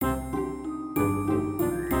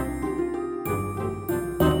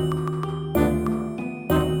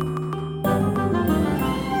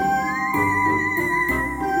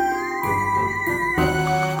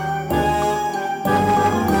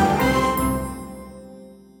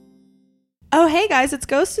Oh, hey guys, it's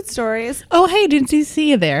Ghosted Stories. Oh, hey, didn't see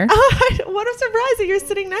you there? Oh, what a surprise that you're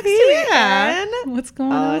sitting next to me, Erin. What's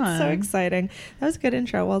going on? Oh, it's so exciting. That was a good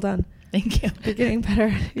intro. Well done. Thank you. You're getting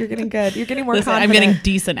better. You're getting good. You're getting more Listen, confident. I'm getting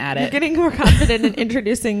decent at it. You're getting more confident in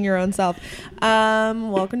introducing your own self.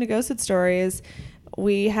 Welcome to Ghosted Stories.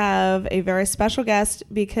 We have a very special guest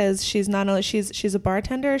because she's not only she's a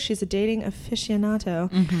bartender, she's a dating aficionado,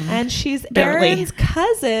 and she's Erin's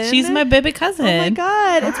cousin. She's my baby cousin. Oh my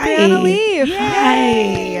God, it's Hi. Brianna Leafe.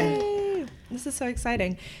 Yay. This is so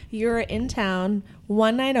exciting. You're in town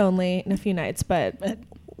one night only, in a few nights, but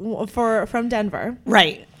from Denver.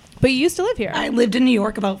 Right. But you used to live here. I lived in New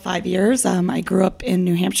York about 5 years. I grew up in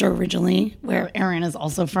New Hampshire originally, where Erin is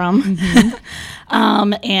also from.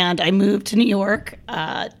 And I moved to New York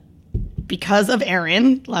because of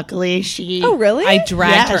Erin. Luckily, she... Oh, really? I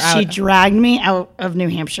dragged her out. She dragged me out of New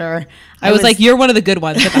Hampshire. I was like, you're one of the good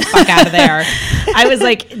ones. Get the fuck out of there. I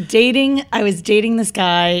was dating this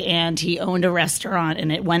guy, and he owned a restaurant,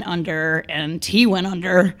 and it went under, and he went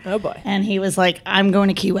under. Oh, boy. And he was like, I'm going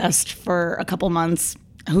to Key West for a couple months.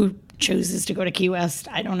 Who chooses to go to Key West?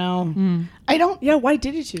 I don't know. I don't. Yeah, why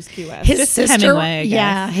did you choose Key West? His Just sister. Hemingway, I guess.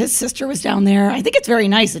 Yeah, his sister was down there. I think it's very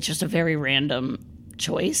nice. It's just a very random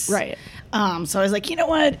choice. Right. So I was like, you know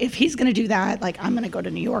what? If he's going to do that, like, I'm going to go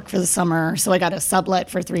to New York for the summer. So I got a sublet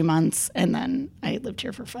for 3 months, and then I lived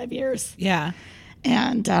here for 5 years. Yeah.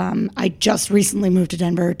 And I just recently moved to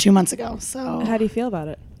Denver 2 months ago. So How do you feel about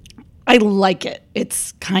it? I like it.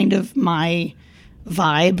 It's kind of my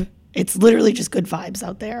vibe. It's literally just good vibes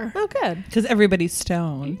out there. Oh, good. Because everybody's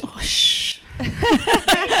stoned. Oh, shh.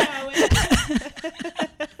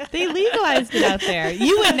 They legalized it out there.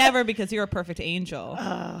 You would never because you're a perfect angel.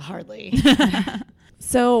 Hardly.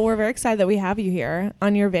 So we're very excited that we have you here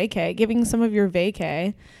on your vacay, giving some of your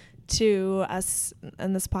vacay to us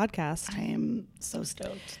in this podcast. I am so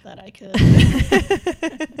stoked that I could.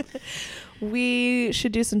 We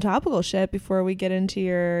should do some topical shit before we get into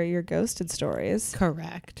your ghosted stories.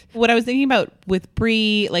 Correct. What I was thinking about with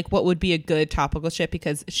Bree, like what would be a good topical shit,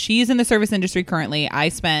 because she's in the service industry currently. I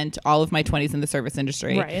spent all of my 20s in the service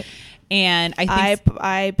industry. Right. And I think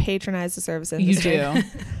I patronize the service industry. you do.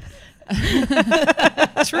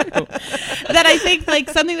 True. That I think like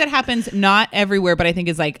something that happens not everywhere, but I think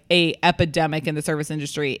is like a epidemic in the service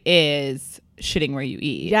industry is shitting where you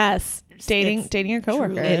eat. Yes. Dating your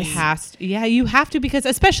coworkers. truly It has to, yeah, you have to, because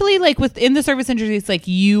especially like within the service industry, it's like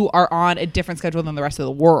you are on a different schedule than the rest of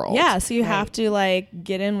the world. Yeah, so you have to like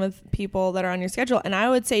get in with people that are on your schedule. And I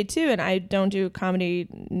would say too, and I don't do comedy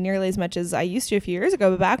nearly as much as I used to a few years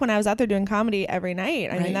ago, but back when I was out there doing comedy every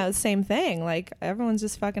night, I mean, that was the same thing. Like everyone's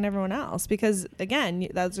just fucking everyone else because again,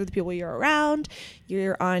 those are the people you're around.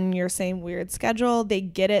 You're on your same weird schedule. They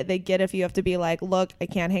get it. They get if you have to be like, look, I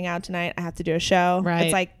can't hang out tonight. I have to do a show. Right.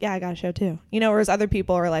 It's like, yeah, I got a show too. You know, whereas other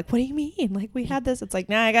people are like, what do you mean? Like we had this. It's like,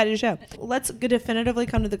 nah, I got to do a show. Let's definitively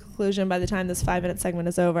come to the conclusion by the time this 5-minute segment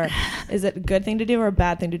is over. Is it a good thing to do or a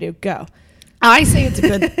bad thing to do? Go. I say it's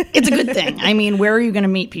a good thing. I mean, where are you going to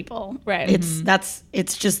meet people? Right.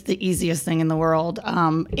 It's just the easiest thing in the world.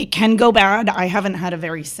 It can go bad. I haven't had a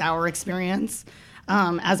very sour experience.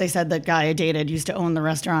 As I said, the guy I dated used to own the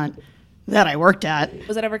restaurant that I worked at.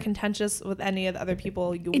 Was it ever contentious with any of the other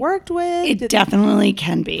people you worked with? It definitely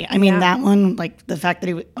can be. I mean, Yeah. that one, like the fact that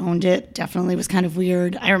he owned it definitely was kind of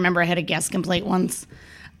weird. I remember I had a guest complaint once,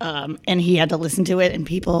 and he had to listen to it, and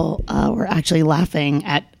people were actually laughing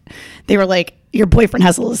at, they were like, your boyfriend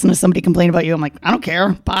has to listen to somebody complain about you. I'm like, I don't care.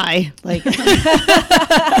 Bye. Like,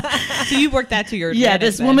 So you worked that to your yeah, advantage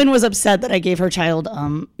this then. woman was upset that I gave her child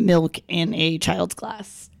milk in a child's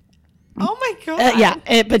glass. Oh my God.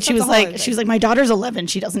 But she That's was a whole other like, thing. my daughter's 11.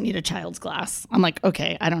 She doesn't need a child's glass. I'm like,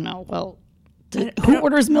 okay, I don't know. Well, who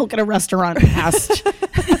orders milk at a restaurant past?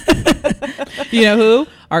 You know who?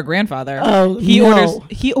 Our grandfather. Oh, he no.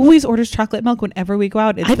 He always orders chocolate milk whenever we go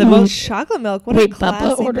out. It's I the don't- most. Chocolate milk. What Wait, a classy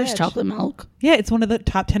Papa orders bitch. chocolate milk. Yeah, it's one of the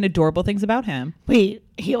top 10 adorable things about him. Wait,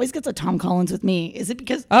 he always gets a Tom Collins with me. Is it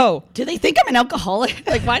because? Oh, Do they think I'm an alcoholic?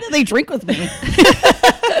 Like, why do they drink with me?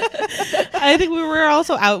 I think we were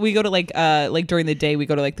also out. We go to like during the day, we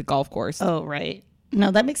go to like the golf course. Oh, right. No,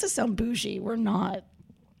 that makes us sound bougie. We're not.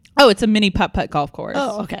 Oh, it's a mini putt-putt golf course.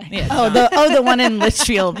 Oh, okay. Yeah, it's oh, not. the one in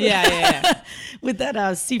Litchfield. Yeah. With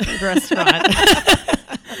that seafood restaurant.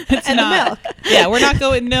 It's And not. the milk. Yeah, we're not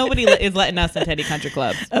going. Nobody is letting us into any country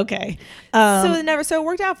clubs. Okay. So it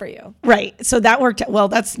worked out for you. Right. So that worked. Well,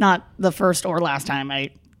 that's not the first or last time I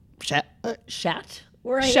shat.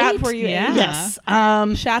 Where I Shat ate. where you Yeah. ate. Yes.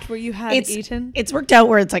 Shat where you had eaten. It's worked out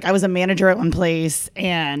where it's like I was a manager at one place,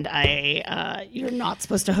 and you're not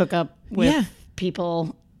supposed to hook up with Yeah.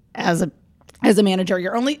 people as a as a manager,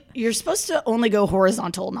 you're supposed to only go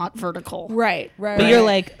horizontal, not vertical. Right. But you're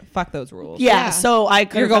like, fuck those rules. Yeah. So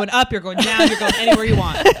you're going up, you're going down, you're going anywhere you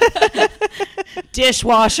want.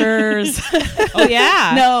 Dishwashers. Oh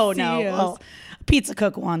yeah. No. Well, pizza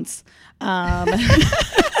cook once.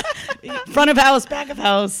 Front of house, back of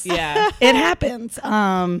house. Yeah. It happens.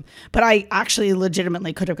 But I actually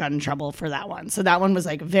legitimately could have gotten in trouble for that one. So that one was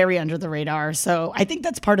like very under the radar. So I think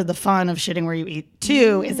that's part of the fun of shitting where you eat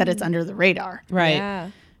too, is that it's under the radar. Right.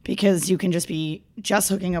 Yeah. Because you can just be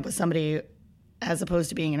hooking up with somebody as opposed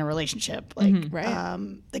to being in a relationship. Like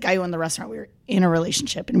the guy who owned the restaurant, we were in a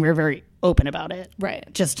relationship and we were very open about it.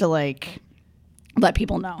 Right. Just to like let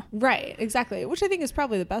people know. Right, exactly. Which I think is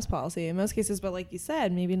probably the best policy in most cases, but like you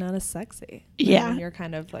said, maybe not as sexy. Yeah. When you're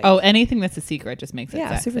kind of like Anything that's a secret just makes it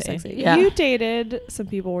sexy. super sexy. Yeah. You dated some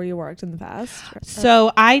people where you worked in the past.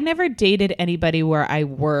 So I never dated anybody where I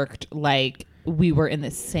worked like we worked at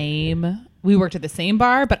the same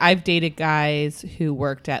bar, but I've dated guys who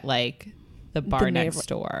worked at like the bar next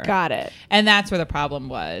door. Got it. And that's where the problem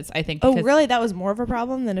was, I think. Oh, really? That was more of a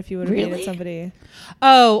problem than if you would have Really? dated somebody.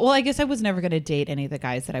 Oh, well, I guess I was never going to date any of the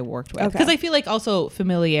guys that I worked with. Okay. Because I feel like also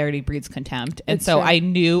familiarity breeds contempt. And It's so true. I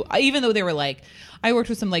knew, even though they were like, I worked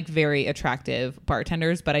with some like very attractive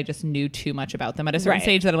bartenders, but I just knew too much about them at a certain Right.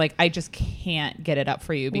 stage that I'm like, I just can't get it up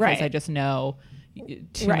for you because Right. I just know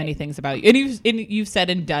too Right. many things about you. And you've said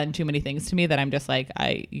and done too many things to me that I'm just like,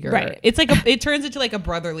 you're Right. It's like, it turns into like a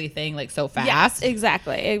brotherly thing, like so fast. Yes,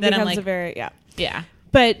 exactly. It Then I'm becomes like- a very, Yeah.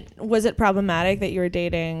 But was it problematic that you were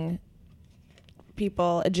dating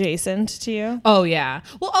people adjacent to you? Oh yeah.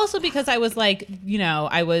 Well, also because I was like,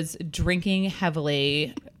 I was drinking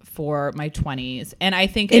heavily for my 20s, and I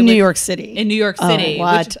think In New York City. In New York City,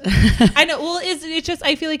 what? which- I know. Well, it's just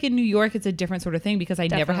I feel like in New York it's a different sort of thing because I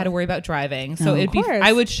never had to Definitely. worry about driving. So Oh. it'd be Of course.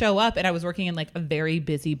 I would show up and I was working in like a very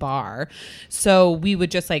busy bar, so we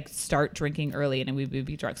would just like start drinking early and we would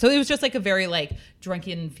be drunk. So it was just like a very like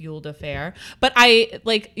drunken fueled affair. But I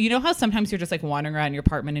like how sometimes you're just like wandering around your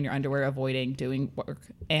apartment in your underwear, avoiding doing work,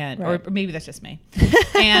 and Right. or maybe that's just me,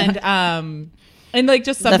 and like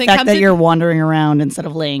just The something fact comes that in- you're wandering around instead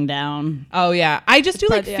of laying down. Oh yeah, I just do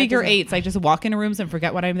like But, yeah, it figure doesn't- eights. I just walk into rooms and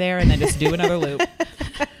forget when I'm there, and then just do another loop.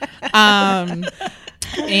 And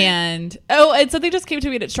something just came to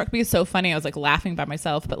me and it struck me as so funny. I was like laughing by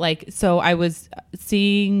myself, but like so I was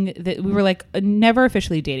seeing that we were like never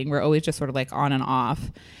officially dating. We're always just sort of like on and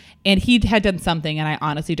off. And he had done something, and I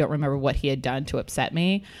honestly don't remember what he had done to upset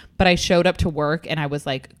me. But I showed up to work, and I was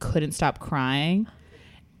like couldn't stop crying.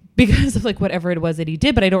 Because of like whatever it was that he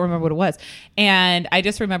did, but I don't remember what it was. And I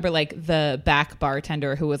just remember like the back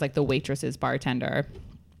bartender who was like the waitress's bartender.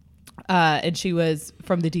 And she was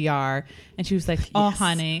from the DR, and she was like, "Oh,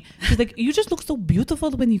 honey," she's like, "You just look so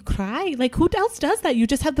beautiful when you cry. Like, who else does that? You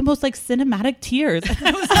just have the most like cinematic tears." And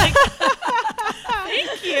I was like,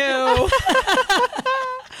 "Thank you." I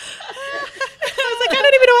was like, I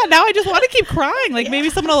don't even know what. Now I just want to keep crying. Like maybe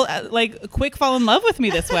someone will like quick fall in love with me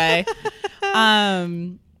this way.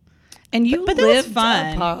 And you But that was lived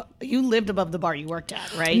fun. you lived above the bar you worked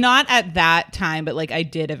at, right? Not at that time, but like I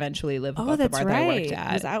did eventually live above the bar that I worked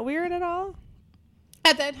at. Was that weird at all?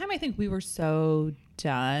 At that time, I think we were so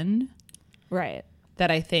done Right.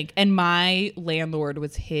 that I think, and my landlord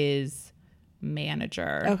was his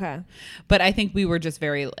manager. Okay. But I think we were just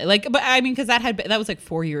very like, but I mean, because that was like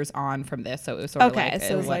 4 years on from this, so it was sort of Okay, like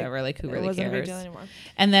so it was whatever, like who it really wasn't a big cares? deal anymore.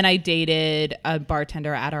 And then I dated a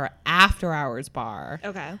bartender at our after hours bar.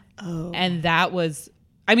 Okay. Oh. And that was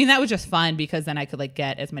just fun because then I could like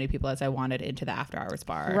get as many people as I wanted into the after hours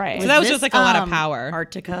bar. Right. So that was this, just like a lot of power.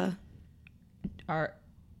 Arctica.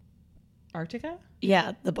 Arctica?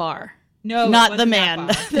 Yeah, the bar. No, Not it the wasn't man.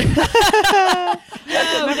 that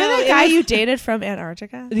bar. Remember that guy you dated from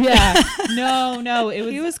Antarctica? Yeah. No, it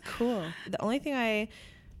was. He was cool. The only thing I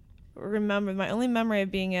remember, my only memory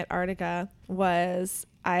of being at Antarctica was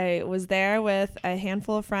I was there with a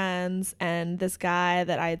handful of friends and this guy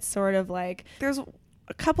that I'd sort of like, there's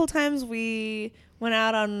a couple times we went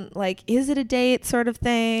out on like, is it a date sort of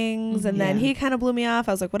things? And then Yeah. he kind of blew me off.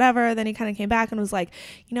 I was like, whatever. Then he kind of came back and was like,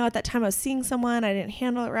 at that time I was seeing someone, I didn't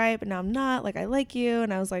handle it right, but now I'm not, like, I like you.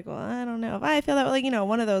 And I was like, well, I don't know if I feel that way. Like,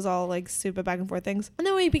 one of those all like super back and forth things. And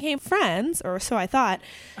then we became friends, or so I thought.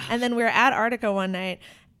 And then we were at Antarctica one night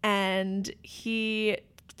and he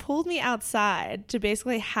pulled me outside to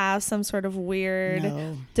basically have some sort of weird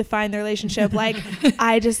define the relationship. Like,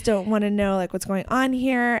 I just don't want to know like what's going on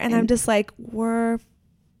here. And I'm just like, we're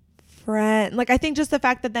friends. Like, I think just the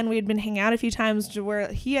fact that then we had been hanging out a few times to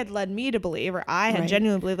where he had led me to believe, or I had Right.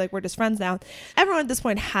 genuinely believed, like, we're just friends now. Everyone at this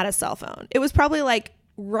point had a cell phone. It was probably like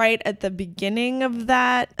right at the beginning of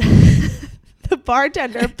that the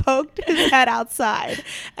bartender poked his head outside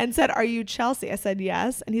and said, "Are you Chelsea?" I said,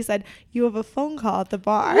 "Yes." And he said, "You have a phone call at the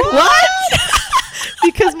bar." What?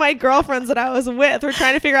 Because my girlfriends that I was with were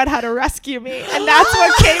trying to figure out how to rescue me. And that's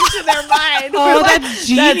what came to their mind. Oh, that's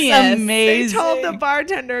genius. That's They amazing. told the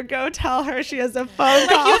bartender, "Go tell her she has a phone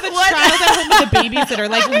call." You have a child at home with a babysitter.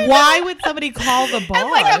 Like, why would somebody call the bar?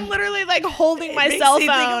 And like I'm literally like holding my cell phone, Makes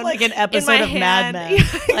me think of, like an episode my of Mad hand.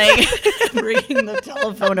 Men, like bringing the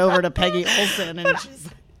telephone over to Peggy Olson, and she's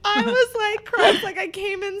I was like crying. Like I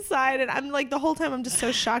came inside, and I'm like the whole time I'm just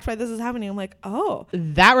so shocked why this is happening. I'm like, oh,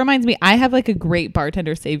 That reminds me, I have like a great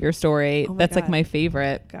bartender savior story. Oh my that's like God. my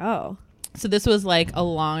favorite. go. So this was like a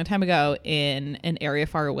long time ago in an area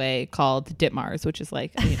far away called Ditmars, which is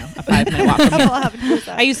like, you know, a 5-minute walk from here.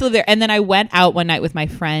 I used to live there. And then I went out one night with my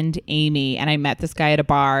friend Amy, and I met this guy at a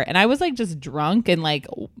bar, and I was like just drunk and like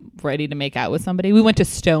ready to make out with somebody. We went to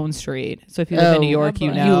Stone Street. So if you live in New York,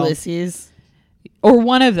 you know. Ulysses. Or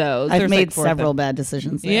one of those. I've There's made like 4 of them. several bad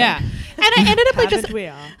decisions there. Yeah. And I ended up like just Haven't we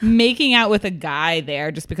all? making out with a guy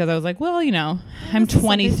there just because I was like, well, you know, I'm this is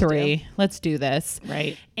something to 23. Let's do this.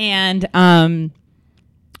 Right. And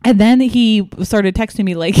then he started texting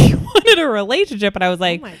me like he wanted a relationship, and I was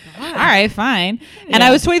like, Oh my God. all right, fine. And Yeah.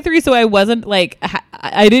 I was 23, so I wasn't like,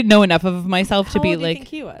 I didn't know enough of myself How to be old do you like, think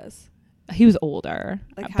he was? he was older.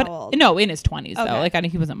 Like how but old? No, in his 20s though. Okay. Like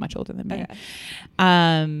he wasn't much older than me. Okay.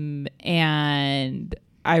 And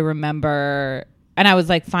I remember, and I was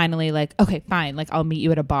like, finally, like, okay, fine, like I'll meet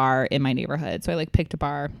you at a bar in my neighborhood. So I like picked a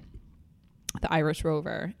bar, the Irish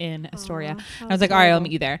Rover in Astoria. And I was like, all right, I'll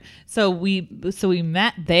meet you there. So we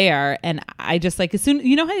met there, and I just like, as soon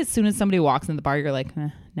as somebody walks in the bar, you're like,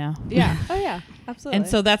 no. Yeah. Oh yeah. Absolutely. And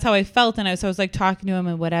so that's how I felt. And I was like talking to him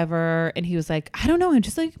and whatever. And he was like, I don't know. I'm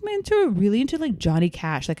just like, I'm really into like Johnny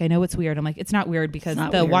Cash. Like, I know it's weird. I'm like, it's not weird because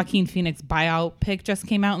not the weird. Joaquin Phoenix biopic just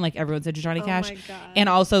came out, and like everyone's into Johnny Cash. my God. And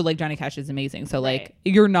also like Johnny Cash is amazing. So like Right.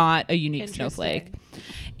 you're not a unique Interesting. snowflake.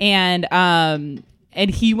 And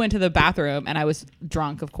he went to the bathroom, and I was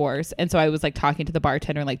drunk, of course. And so I was like talking to the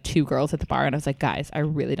bartender and like 2 girls at the bar. And I was like, guys, I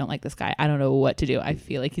really don't like this guy. I don't know what to do. I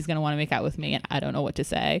feel like he's going to want to make out with me, and I don't know what to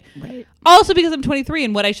say. Right. Also because I'm 23,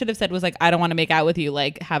 and what I should have said was like, I don't want to make out with you.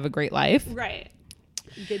 Like, have a great life. right.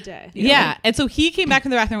 Good day. Yeah. And so he came back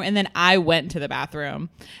in the bathroom, and then I went to the bathroom.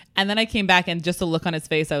 And then I came back, and just a look on his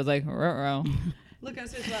face, I was like, ruh-roh. Look, I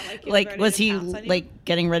was just like, Like, was he like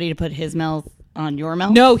getting ready to put his mouth on your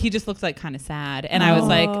mouth? No, he just looks like kind of sad. And I was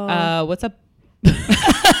like, what's up?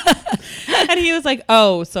 And he was like,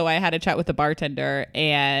 oh, so I had a chat with the bartender.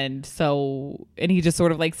 And he just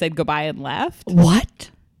sort of like said goodbye and left.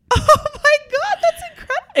 What? Oh my God, that's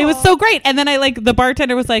incredible. It was so great. And then the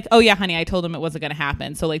bartender was like, oh yeah, honey, I told him it wasn't going to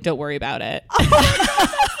happen. So like, don't worry about it.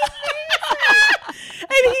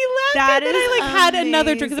 And he left. That And then I is like had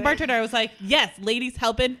another drink with the amazing. bartender. I was like, yes, ladies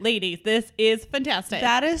helping ladies. This is fantastic.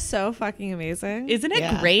 That is so fucking amazing. Isn't it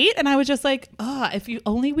Yeah. great? And I was just like, if you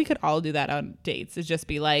only we could all do that on dates, is just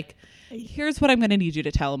be like, here's what I'm going to need you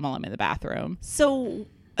to tell him while I'm in the bathroom. So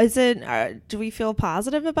is it? Do we feel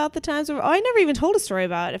positive about the times? I never even told a story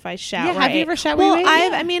about if I shout. Yeah, right. have you ever shout Well,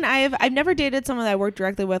 right? I've never dated someone that I worked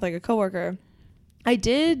directly with, like a coworker. I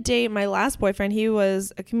did date my last boyfriend. He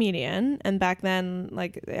was a comedian, and back then,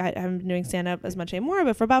 like, I haven't been doing stand up as much anymore.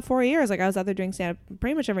 But for about 4 years, like, I was out there doing stand up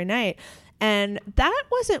pretty much every night, and that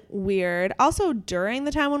wasn't weird. Also, during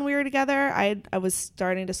the time when we were together, I was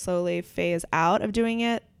starting to slowly phase out of doing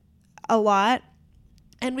it a lot,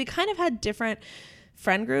 and we kind of had different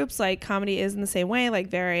friend groups. Like, comedy is in the same way,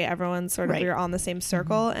 like, everyone's sort of Right. we were all in the same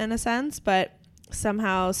circle in a sense, but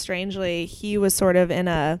somehow strangely he was sort of in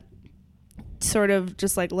a sort of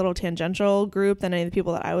just like little tangential group than any of the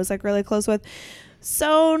people that I was like really close with.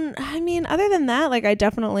 So I mean, other than that, like I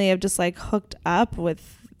definitely have just like hooked up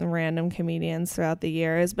with random comedians throughout the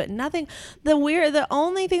years, but nothing. The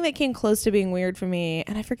only thing that came close to being weird for me,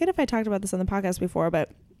 and I forget if I talked about this on the podcast before,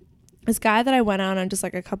 but this guy that I went on just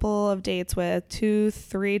like a couple of dates with,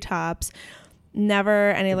 2-3 tops,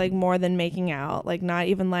 never any like more than making out, like not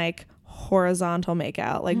even like horizontal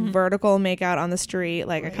makeout, like vertical makeout on the street,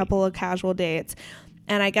 like a couple of casual dates.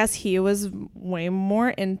 And I guess he was way more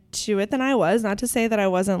into it than I was. Not to say that I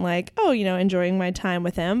wasn't like, enjoying my time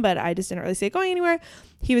with him, but I just didn't really see it going anywhere.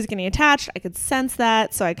 He was getting attached. I could sense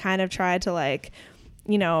that. So I kind of tried to like,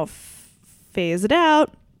 phase it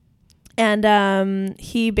out. And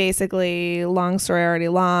he basically, long story already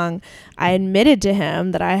long, I admitted to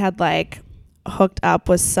him that I had like hooked up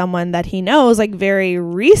with someone that he knows like very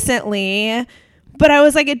recently, But I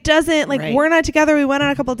was like, it doesn't, like, Right. we're not together. We went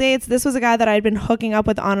on a couple dates. This was a guy that I'd been hooking up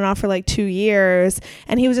with on and off for like 2 years.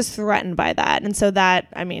 And he was just threatened by that. And so that,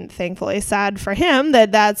 I mean, thankfully sad for him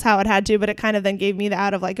that that's how it had to. But it kind of then gave me the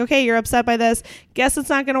out of like, okay, you're upset by this. Guess it's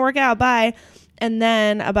not going to work out. Bye. And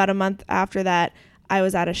then about a month after that, I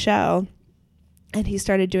was at a show. And he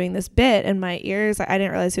started doing this bit in my ears. I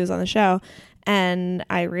didn't realize he was on the show. And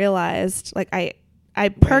I realized, like, I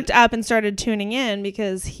perked up and started tuning in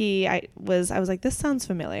because I was like, this sounds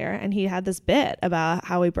familiar. And he had this bit about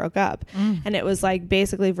how we broke up. And it was like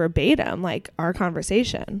basically verbatim, like our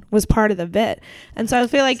conversation was part of the bit. And so I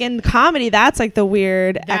feel like in comedy, that's like the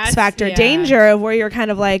weird X factor danger of where you're kind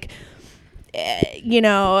of like, you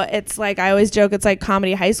know, it's like, I always joke, it's like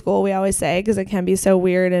comedy high school, we always say, because it can be so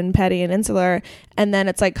weird and petty and insular. And then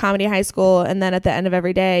it's like comedy high school. And then at the end of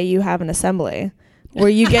every day, you have an assembly where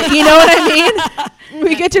you get, you know what I mean?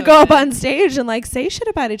 We get to go up on stage and like say shit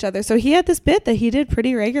about each other. So he had this bit that he did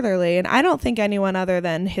pretty regularly. And I don't think anyone other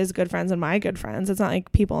than his good friends and my good friends, it's not like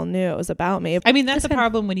people knew it was about me. I mean, that's the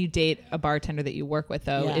problem when you date a bartender that you work with,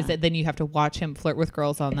 though, Yeah. is that then you have to watch him flirt with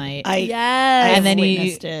girls all night. Yes. And then you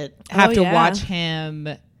witnessed it. have to yeah. watch him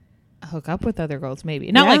hook up with other girls, maybe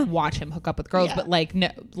not like watch him hook up with girls, but like no,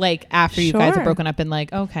 like after you guys have broken up and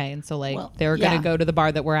like, okay, and so like they're gonna go to the bar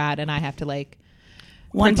that we're at, and I have to like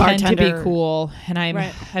One pretend to bartender be cool, and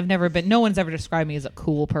I've never been. No one's ever described me as a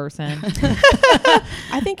cool person.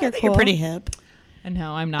 I think you're cool. You're pretty hip. And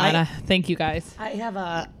no, I'm not. Thank you guys.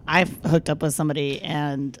 I've hooked up with somebody,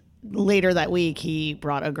 and later that week he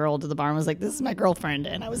brought a girl to the bar and was like, "This is my girlfriend,"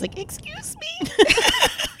 and I was like, "Excuse me."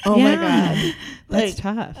 Oh my God. That's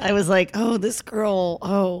tough. I was like, "Oh, this girl,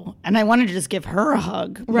 oh," and I wanted to just give her a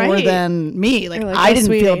hug more Right. than me. Like, You're like, I oh, didn't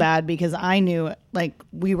sweetie. feel bad because I knew like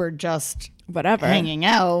we were just Whatever. hanging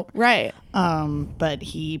out. Right. But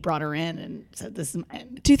he brought her in and said, "This is."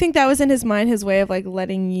 Do you think that was in his mind, his way of like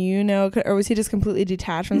letting you know, or was he just completely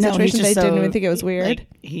detached from the No, he's situation? just They didn't so- even think it was weird. Like,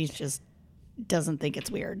 he's just doesn't think it's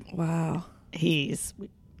weird. Wow.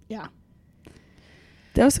 Yeah.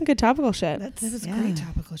 That was some good topical shit. That was great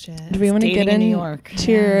topical shit. Do we want to Dating get in New York.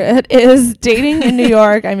 to your, it is dating in New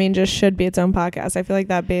York. I mean, just should be its own podcast. I feel like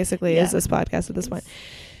that basically is this podcast at this point.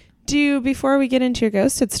 Before we get into your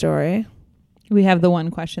ghosted story, We have the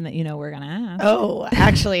one question that you know we're gonna ask. Oh,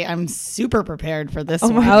 actually, I'm super prepared for this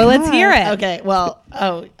one. Oh, let's hear it. Okay, well,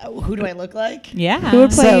 who do I look like? Yeah. who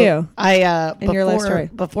would play you? I In your life story.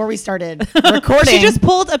 before we started recording, She just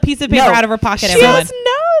pulled a piece of paper No. out of her pocket. She Everyone. has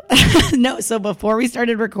notes. no. So before we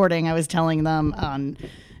started recording, I was telling them on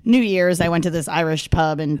New Year's I went to this Irish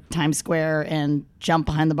pub in Times Square and jumped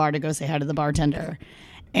behind the bar to go say hi to the bartender.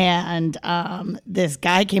 And this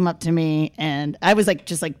guy came up to me, and I was like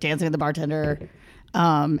just like dancing with the bartender,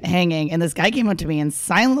 hanging. And this guy came up to me and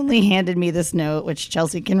silently handed me this note, which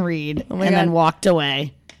Chelsea can read, and then walked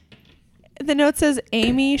away. The note says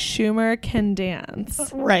Amy Schumer can dance.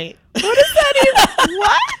 Right. What does that even?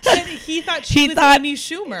 What? He thought she was Amy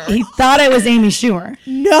Schumer. He thought I was Amy Schumer.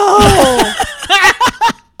 No.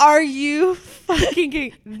 Are you fucking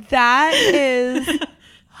kidding? That is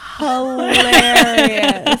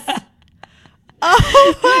hilarious.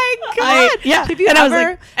 Oh my God. Yeah. Have you And ever, I was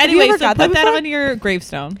like, Anyway, so got put that before? on your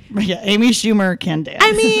gravestone. Yeah, Amy Schumer can dance.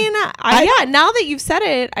 I mean, yeah, now that you've said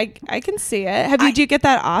it, I can see it. Do you get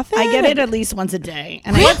that often? I get it at least once a day.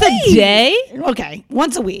 And Once a day? Okay,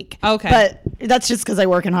 once a week. Okay. But that's just because I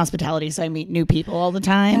work in hospitality, so I meet new people all the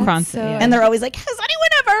time. Constant, yeah. And they're always like, has anyone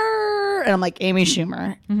ever? And I'm like, Amy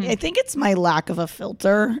Schumer. I think it's my lack of a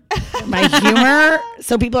filter, my humor.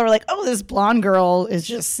 So people are like, oh, this blonde girl is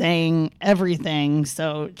just saying everything.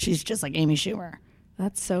 So she's just like Amy Schumer.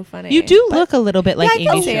 That's so funny. You do look a little bit like I Amy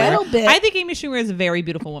can see it. Schumer. A little bit. I think Amy Schumer is a very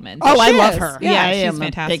beautiful woman. Oh, I She love is. her. Yeah, I she's am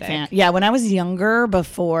fantastic. a big fan. Yeah, when I was younger,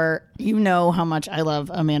 before, you know how much I love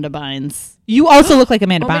Amanda Bynes. You also look like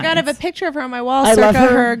Amanda Oh my Bynes. God, I have a picture of her on my wall. I love circa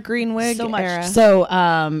her green wig so much. era.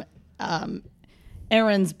 So,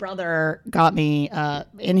 Aaron's brother got me,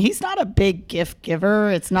 and he's not a big gift giver.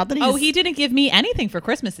 It's not that he's. Oh, he didn't give me anything for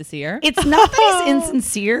Christmas this year. It's not that he's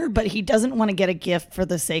insincere, but he doesn't want to get a gift for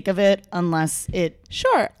the sake of it unless it.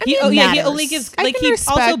 Sure. He matters. only gives I like can he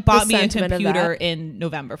respect also the bought me a sentiment of computer that. in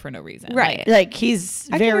November for no reason. Right. Like he's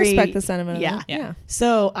I very. can respect the sentiment of Yeah. that. Yeah.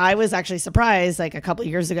 So I was actually surprised, like a couple of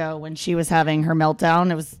years ago, when she was having her meltdown.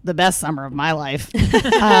 It was the best summer of my life.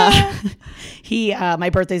 My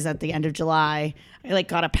birthday's at the end of July. I like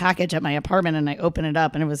got a package at my apartment and I opened it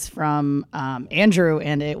up and it was from Andrew,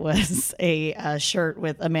 and it was a shirt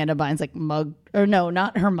with Amanda Bynes like mug, or no,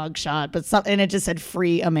 not her mug shot, but something, and it just said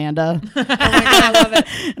 "Free Amanda." Oh my God, I love it.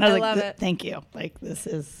 And I was love like, it. "Thank you." Like this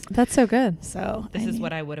is That's so good. so. This is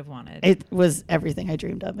what I would have wanted. It was everything I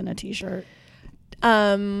dreamed of in a T-shirt.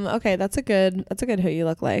 Okay, that's a good who you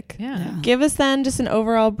look like. Yeah. Give us then just an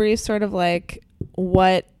overall brief sort of like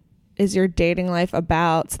what is your dating life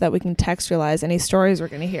about so that we can textualize any stories we're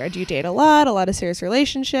going to hear. Do you date a lot of serious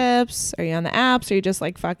relationships? Are you on the apps? Are you just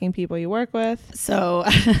like fucking people you work with? So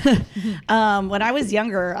when I was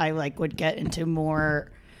younger, I like would get into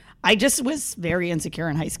more, I just was very insecure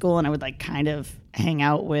in high school, and I would like kind of hang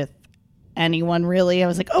out with anyone really. I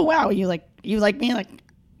was like, oh wow, you like me? Like,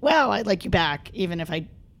 wow, I like you back, even if I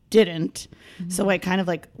didn't. So I kind of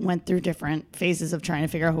like went through different phases of trying to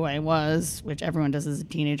figure out who I was, which everyone does as a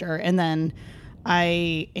teenager. And then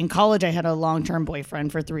in college, I had a long-term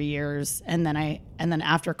boyfriend for 3 years. And then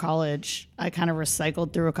after college, I kind of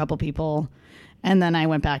recycled through a couple people. And then I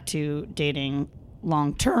went back to dating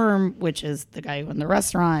long-term, which is the guy who owned the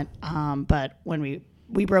restaurant. But when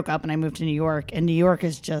we broke up and I moved to New York, and New York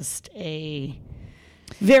is just a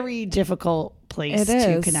very difficult place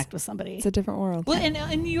to connect with somebody. It's a different world. Well,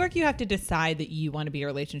 in New York, you have to decide that you want to be in a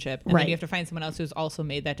relationship, and then you have to find someone else who's also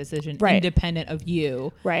made that decision independent of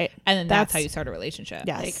you, right? And then that's how you start a relationship.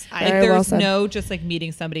 Yes, there's no just like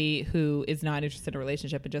meeting somebody who is not interested in a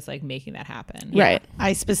relationship and just like making that happen. Right.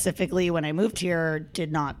 I specifically, when I moved here,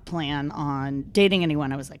 did not plan on dating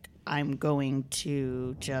anyone. I was like, I'm going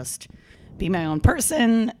to just be my own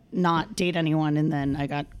person, not date anyone. And then I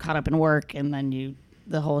got caught up in work, and then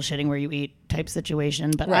the whole shitting where you eat type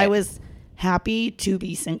situation. But I was happy to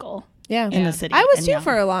be single in the city. I was too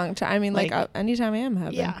for a long time. I mean, like anytime I am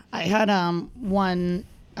happy. Yeah. I had one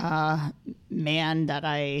man that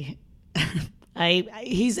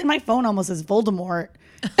he's in my phone almost as Voldemort.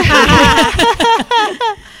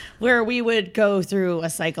 Where we would go through a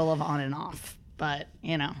cycle of on and off. But,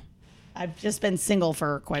 I've just been single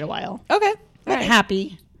for quite a while. Okay. But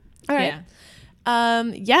happy. All right. Yeah.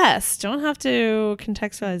 Yes, don't have to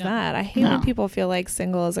contextualize that. I hate when people feel like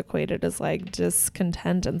single is equated as like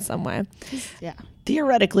discontent in some way. Yeah.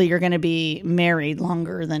 Theoretically, you're going to be married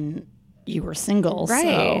longer than you were single. Right.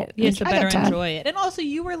 So You should better enjoy it. And also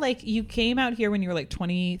you came out here when you were like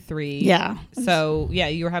 23. Yeah. So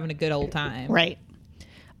you were having a good old time. Right.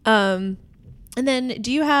 And then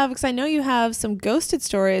do you have, because I know you have some ghosted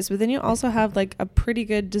stories, but then you also have like a pretty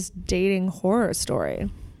good just dating horror story.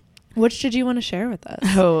 Which did you want to share with us?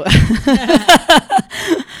 Oh,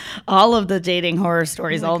 all of the dating horror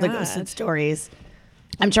stories, the ghosted stories.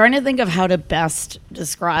 I'm trying to think of how to best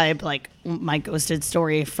describe like my ghosted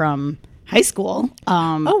story from high school.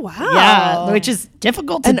 Oh, wow. Yeah, which is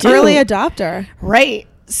difficult to do. An early adopter. Right.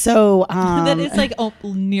 So that is like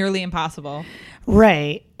nearly impossible.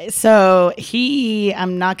 Right. So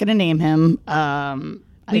I'm not going to name him.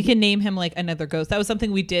 We can name him like another ghost. That was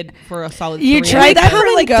something we did for a solid 3 You tried that for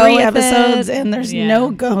like 3 episodes, and there's Yeah. no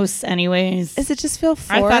ghosts anyways. Does it just feel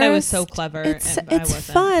forced? I thought I was so clever. It's and I wasn't.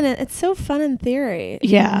 fun. It's so fun in theory.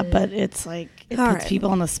 Yeah, but it's like it All puts right. people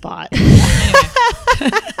on the spot.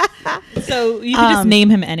 So you can just name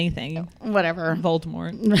him anything. Whatever.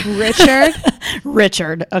 Voldemort.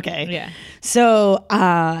 Richard. Okay. Yeah. So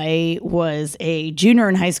I was a junior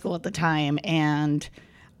in high school at the time, and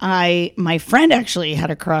my friend actually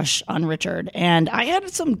had a crush on Richard, and I had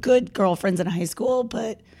some good girlfriends in high school,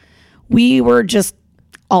 but we were just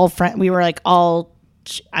all friends. We were like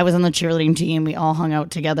I was on the cheerleading team. We all hung out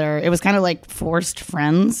together. It was kind of like forced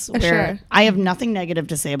friends. Where Sure. I have nothing negative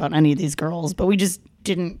to say about any of these girls, but we just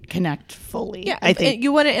didn't connect fully. Yeah, I think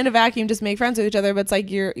you wouldn't in a vacuum just make friends with each other, but it's like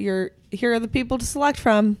you're here are the people to select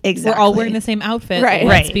from. exactly. We're all wearing the same outfit. Right.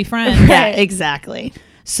 Let's Right. be friends. Yeah, exactly.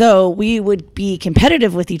 So we would be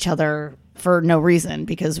competitive with each other for no reason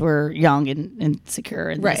because we're young and insecure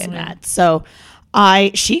and this and that. So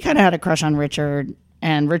she kind of had a crush on Richard,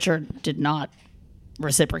 and Richard did not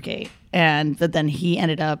reciprocate. But then he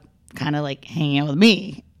ended up kind of like hanging out with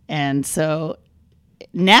me. And so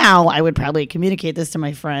now I would probably communicate this to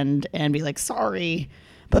my friend and be like, sorry.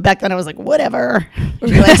 But back then I was like, whatever.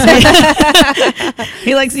 He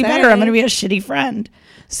likes me better. I'm going to be a shitty friend.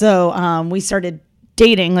 So we started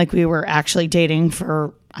dating, like we were actually dating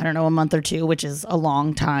for, I don't know, a month or 2, which is a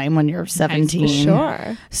long time when you're 17.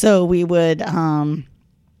 Sure. So we would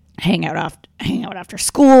hang out after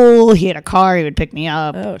school. He had a car. He would pick me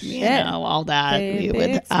up. Oh, shit. You know, all that. Hey, We would,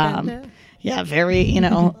 expensive. yeah, very,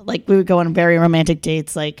 like we would go on very romantic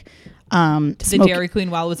dates, like The Dairy Queen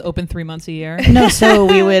while it was open 3 months a year. No, so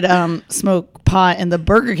we would smoke pot in the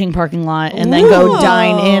Burger King parking lot and then go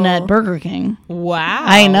dine in at Burger King. Wow.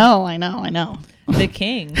 I know. The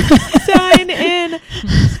king. Dine in.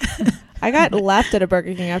 I got left at a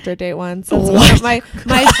Burger King after a date once. That's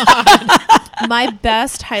my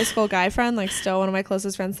best high school guy friend, like still one of my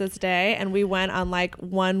closest friends to this day. And we went on like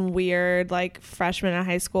one weird like freshman in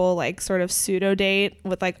high school, like sort of pseudo date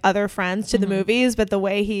with like other friends to the movies. But the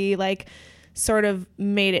way he like sort of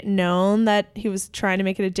made it known that he was trying to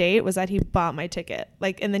make it a date was that he bought my ticket.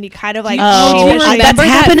 Like, and then he kind of like, that's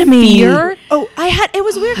happened to me. Fear? Oh, it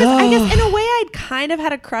was weird because I guess in a way I'd kind of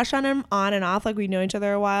had a crush on him on and off. Like we know each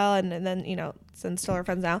other a while and then, you know, since still are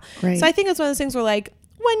friends now. Right. So I think it's one of those things where like,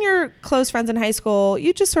 when you're close friends in high school,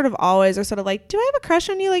 you just sort of always are sort of like, do I have a crush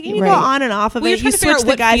on you? Like, and you go on and off of it. You switch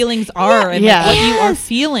the guys. Feelings are and like what you are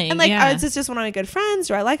feeling. And like, is this just one of my good friends?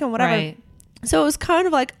 Do I like him? Whatever. Right. So it was kind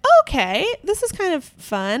of like, okay, this is kind of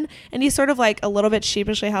fun. And he sort of like a little bit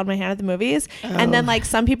sheepishly held my hand at the movies. And then like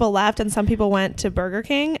some people left and some people went to Burger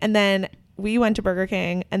King. And then we went to Burger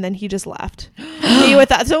King and then he just left me with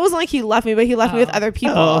that. So it wasn't like he left me, but he left me with other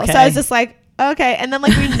people. So I was just like, okay. And then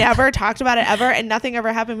like we never talked about it ever and nothing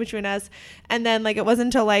ever happened between us. And then like it wasn't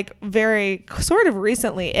until like very sort of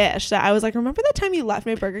recently ish that I was like, remember that time you left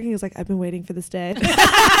me at Burger King? He was like, I've been waiting for this day.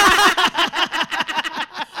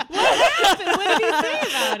 What did he say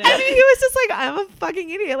about it? I mean, he was just like, I'm a fucking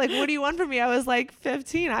idiot. Like, what do you want from me? I was like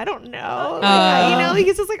 15. I don't know. Like, you know, like,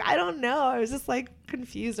 he's just like, I don't know. I was just like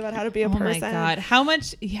confused about how to be a person. Oh my God. How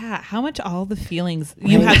much all the feelings.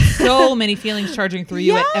 You have so many feelings charging through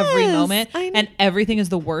you at every moment. And everything is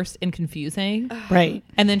the worst and confusing. Right.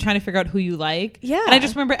 And then trying to figure out who you like. Yeah. And I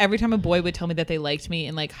just remember every time a boy would tell me that they liked me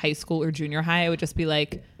in like high school or junior high, I would just be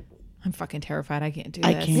like, I'm fucking terrified. I can't do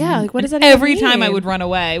this. Yeah, like what does that every even time mean? I would run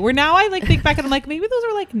away. Where now I like think back and I'm like, maybe those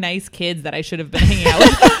are like nice kids that I should have been hanging out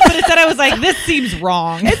with. But instead I was like, this seems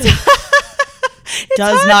wrong. It's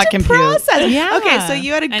does not compute. Process. Yeah. Okay, so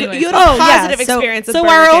you had a Anyways. positive experience. So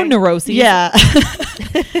our own neuroses. Yeah.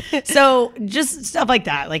 So just stuff like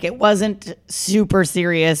that. Like it wasn't super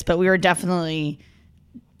serious, but we were definitely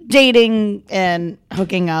dating and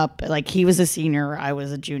hooking up. Like he was a senior, I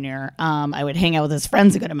was a junior. I would hang out with his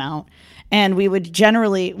friends a good amount, and we had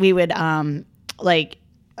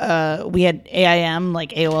AIM, like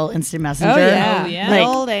AOL Instant Messenger. Oh yeah. Like,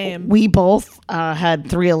 old AIM. we both had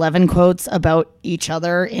 311 quotes about each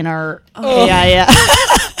other in our AIM.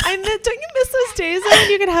 Don't you miss those days when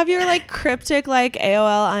you could have your like cryptic like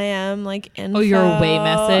AOL IM like info? Oh, your away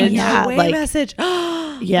message. Yeah, away like- message.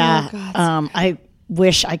 Yeah. Oh, God. I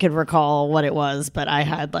wish I could recall what it was, but I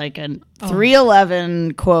had like a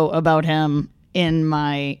 311 quote about him in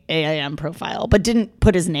my AIM profile, but didn't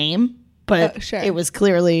put his name, but sure. it was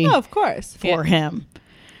clearly of course. for him.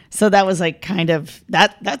 So that was like kind of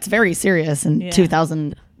that's very serious in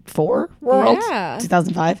 2004 world,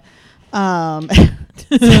 2005.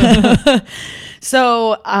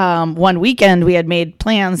 So one weekend we had made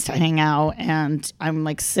plans to hang out, and I'm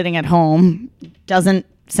like sitting at home, doesn't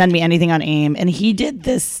send me anything on AIM, and he did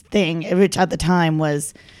this thing, which at the time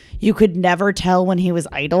was you could never tell when he was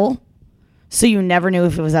idle. So you never knew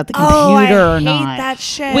if it was at the computer or not. I hate that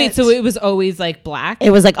shit. Wait, so it was always like black? It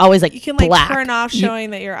was like always like you can like black. turn off showing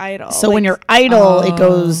that you're idle. So like, when you're idle, it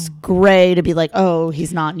goes gray to be like, oh,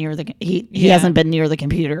 he's not near the he hasn't been near the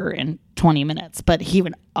computer in 20 minutes, but he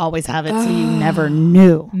would always have it, so you never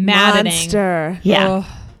knew. Maddening. monster. Yeah,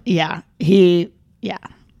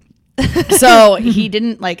 So he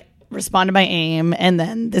didn't like respond to my AIM, and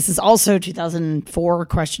then this is also 2004 ?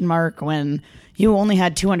 When you only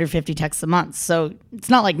had 250 texts a month. So it's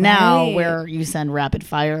not like now where you send rapid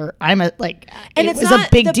fire. And it was a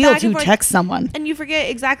big deal to text someone. And you forget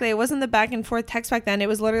exactly. It wasn't the back and forth text back then. It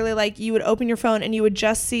was literally like you would open your phone and you would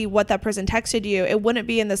just see what that person texted you. It wouldn't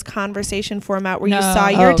be in this conversation format where you saw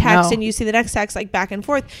your text and you see the next text like back and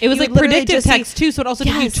forth. It was you like predictive text too, so it also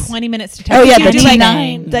took you 20 minutes to text. Oh yeah, the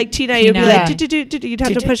T9. Like T9, you'd be like, you'd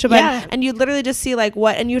have to push a button, Yeah. and you'd literally just see like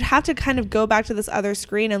what, and you'd have to kind of go back to this other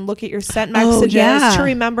screen and look at your sent messages to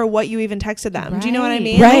remember what you even texted them. Do you know what I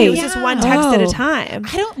mean? Right. Like, it was just one text at a time.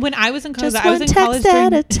 When I was in college, Just I was one in college text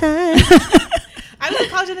at a time. I was in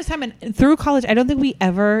college at this time, and through college, I don't think we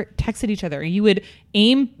ever texted each other. You would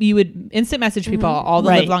instant message people all the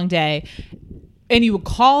live long day, and you would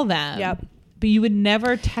call them. Yep. But you would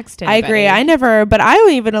never text anybody. I agree. I never, but I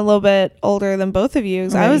was even a little bit older than both of you.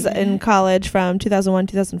 I was in college from 2001,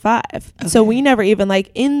 2005. Okay. So we never even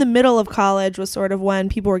like in the middle of college was sort of when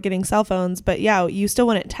people were getting cell phones, but you still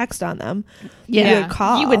wouldn't text on them. Yeah. You would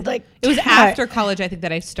call. You would like, it was after college, I think,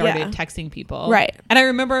 that I started texting people. Right. And I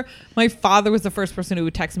remember my father was the first person who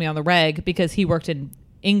would text me on the reg because he worked in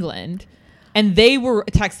England. And they were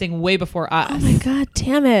texting way before us. Oh my God,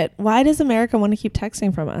 damn it. Why does America want to keep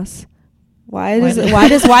texting from us? Why does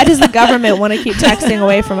the government want to keep texting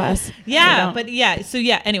away from us? Yeah, but yeah. So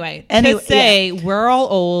yeah. Anyway, to say we're all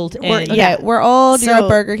old. We're old. So, you're at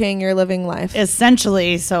Burger King. You're living life.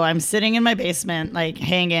 Essentially, so I'm sitting in my basement, like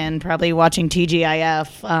hanging, probably watching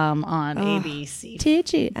TGIF on ABC.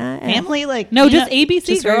 TGIF. Family, like no, just ABC,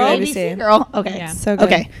 just girl. ABC girl. Okay, yeah. So good.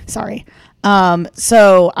 Okay, sorry.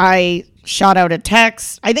 So I shot out a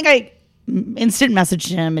text. I think I instant messaged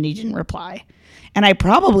him and he didn't reply. And I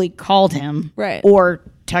probably called him or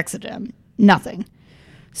texted him. Nothing.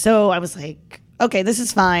 So I was like, okay, this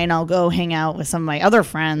is fine. I'll go hang out with some of my other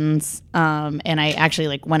friends. And I actually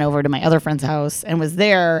like went over to my other friend's house and was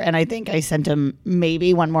there. And I think I sent him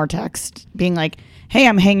maybe one more text being like, hey,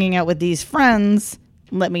 I'm hanging out with these friends.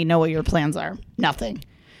 Let me know what your plans are. Nothing.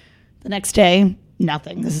 The next day,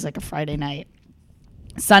 nothing. This is like a Friday night.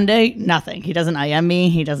 Sunday, nothing. He doesn't IM me.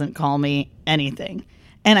 He doesn't call me, anything.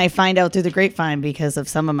 And I find out through the grapevine because of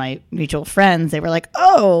some of my mutual friends. They were like,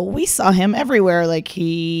 oh, we saw him everywhere. Like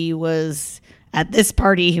he was at this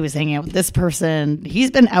party. He was hanging out with this person.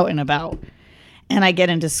 He's been out and about. And I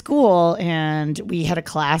get into school and we had a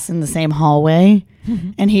class in the same hallway.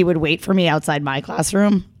 And he would wait for me outside my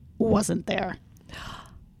classroom. Wasn't there.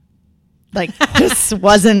 Like just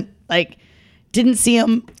wasn't like, didn't see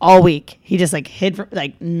him all week. He just like hid for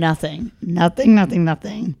like nothing.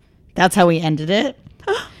 That's how we ended it.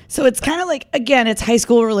 So it's kind of like, again, it's high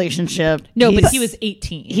school relationship. No, but he was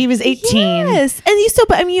 18. He was 18. Yes. And you still,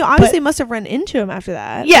 but I mean, you obviously must have run into him after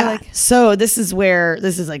that. Yeah. So this is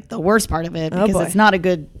like the worst part of it because it's not a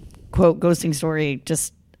good, quote, ghosting story.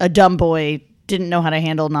 Just a dumb boy didn't know how to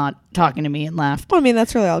handle not talking to me and left. Well, I mean,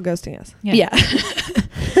 that's really all ghosting is. Yeah.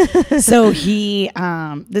 So he,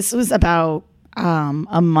 this was about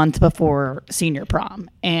a month before senior prom.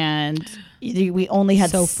 And we only had...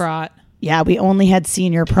 So fraught. Yeah, we only had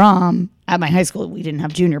senior prom at my high school. We didn't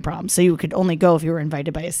have junior prom. So you could only go if you were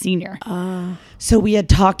invited by a senior. So we had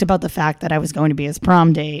talked about the fact that I was going to be his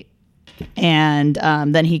prom date. And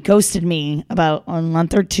then he ghosted me about a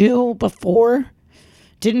month or two before.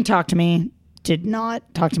 Didn't talk to me. Did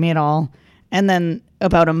not talk to me at all. And then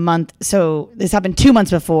about a month. So this happened 2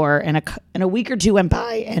 months before. And a week or two went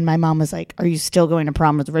by. And my mom was like, are you still going to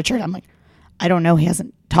prom with Richard? I'm like, I don't know. He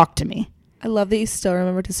hasn't talked to me. I love that you still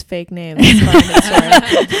remembered his fake name.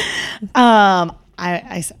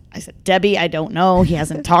 I said, Debbie, I don't know. He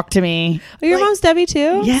hasn't talked to me. Oh, your mom's Debbie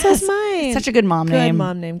too? Yes. That's mine. Such a good mom name.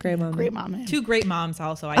 Great mom name. Two great moms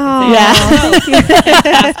also, I can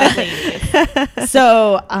say. Yeah.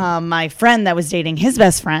 So my friend that was dating his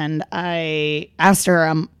best friend, I asked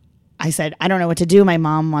her, I said, I don't know what to do. My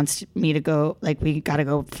mom wants me to go, like, we got to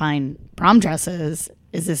go find prom dresses.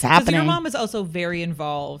 Is this happening? Your mom is also very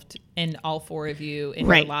involved in all four of you in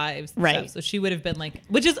your lives. And stuff. So she would have been like,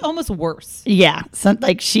 which is almost worse. Yeah. So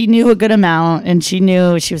like she knew a good amount and she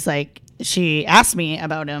was like, she asked me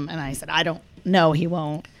about him and I said, I don't know. He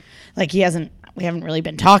won't. Like we haven't really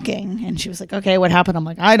been talking. And she was like, okay, what happened? I'm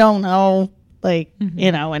like, I don't know. Like,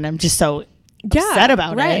 and I'm just so upset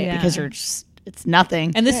about it because you're just, it's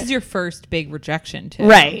nothing. And this is your first big rejection too.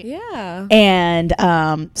 Right. Yeah. And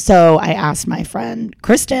so I asked my friend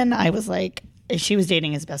Kristen, I was like, she was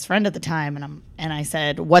dating his best friend at the time. And I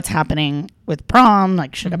said, what's happening with prom?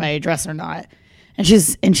 Like, should I buy a dress or not? And she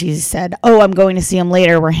said, oh, I'm going to see him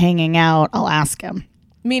later. We're hanging out. I'll ask him.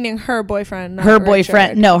 Meaning her boyfriend. Her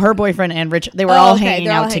boyfriend. No, her boyfriend and Richard. They were all hanging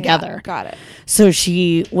out together. Got it. So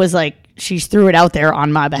she was like, she threw it out there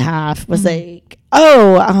on my behalf, was like,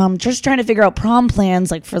 just trying to figure out prom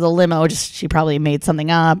plans, like for the limo. Just she probably made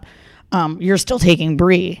something up. You're still taking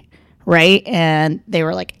Bree, right? And they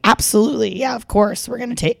were like, absolutely, yeah, of course, we're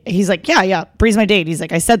gonna take. He's like, yeah, Bree's my date. He's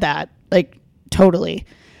like, I said that, like, totally.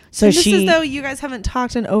 So and this is though you guys haven't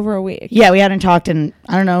talked in over a week. Yeah, we hadn't talked in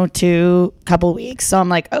couple weeks. So I'm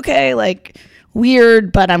like, okay, like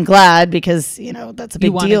weird, but I'm glad because that's a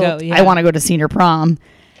big deal. I want to go to senior prom.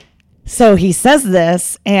 So he says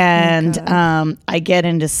this, and I get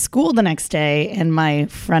into school the next day, and my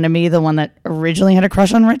friend of me, the one that originally had a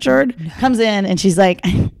crush on Richard, comes in, and she's like,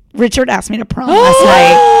 Richard asked me to prom last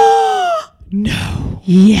night. No.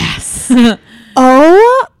 Yes.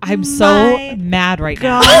 Oh, I'm so mad right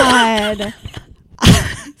now. God.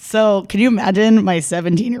 So can you imagine my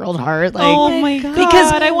 17-year-old heart? Like, oh my God.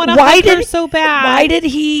 Because I want to hug her so bad. Why did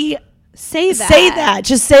he... Say that.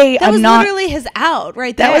 Just say that was literally his out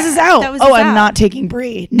right there. That was his out. I'm not taking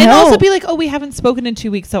Bree. No. And also be like, we haven't spoken in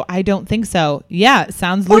 2 weeks, so I don't think so. Yeah,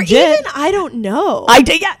 sounds legit. Or even I don't know. I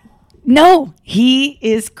did. Yeah. No, he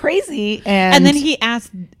is crazy. And then he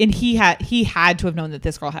asked, and he had to have known that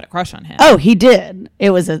this girl had a crush on him. Oh, he did. It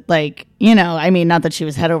was not that she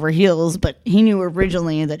was head over heels, but he knew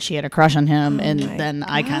originally that she had a crush on him. And then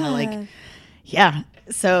I kind of yeah.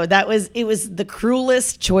 So it was the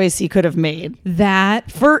cruelest choice he could have made.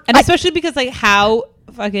 Especially because how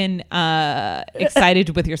fucking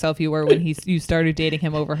excited with yourself you were when you started dating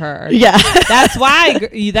him over her. Yeah. That's why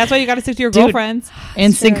you got to stick to your girlfriends.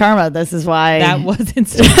 Instant karma. This is why. That was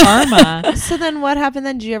instant karma. So then what happened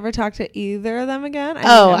then? Did you ever talk to either of them again?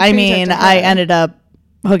 I ended up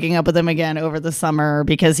hooking up with him again over the summer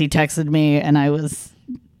because he texted me and I was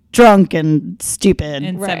drunk and stupid.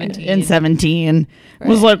 In 17. In 17. Right.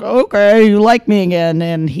 Was like, okay, you like me again.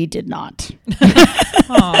 And he did not.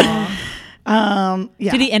 Aww.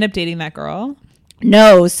 Yeah. Did he end up dating that girl?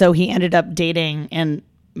 No, so he ended up dating and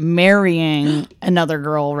marrying another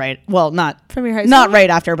girl not from your high school? Not right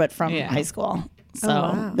after, but from high school.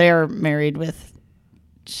 So they're married with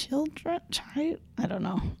children. I don't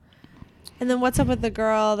know. And then what's up with the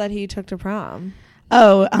girl that he took to prom?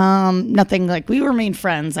 Oh, nothing. Like, we remained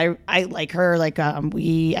friends. I like her. Like,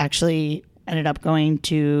 we actually ended up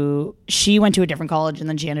she went to a different college and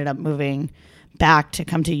then she ended up moving back to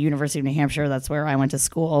come to University of New Hampshire. That's where I went to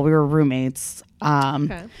school. We were roommates.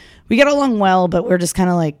 We get along well, but we're just kind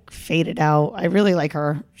of faded out. I really like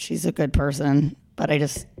her. She's a good person, but I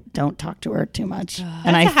just don't talk to her too much.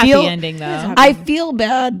 And I feel happy ending though. I feel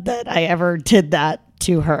bad that I ever did that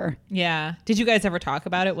to her. Yeah. Did you guys ever talk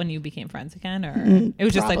about it when you became friends again, or it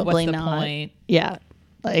was just what's the point? Yeah.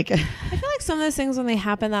 I feel like some of those things when they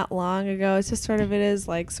happen that long ago, it's just sort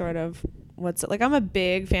of what's it like? I'm a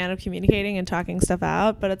big fan of communicating and talking stuff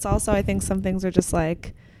out, but it's also, I think some things are just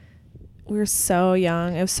we were so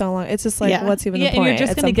young. It was so long. It's just what's even the point? And you're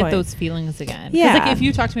just going to get those feelings again. Yeah. If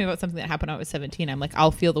you talk to me about something that happened when I was 17, I'm like,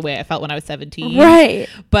 I'll feel the way I felt when I was 17. Right.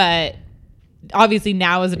 But obviously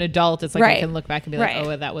now as an adult, it's I can look back and be like, right.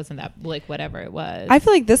 oh, that wasn't that, whatever it was. I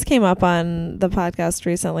feel like this came up on the podcast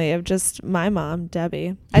recently of just my mom,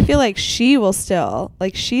 Debbie. I feel like she still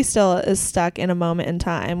is stuck in a moment in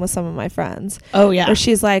time with some of my friends. Oh yeah. Where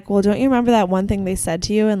she's like, well, don't you remember that one thing they said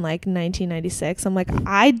to you in 1996? I'm like,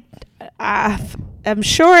 I'm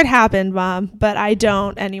sure it happened, Mom, but I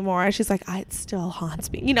don't anymore. She's like, it still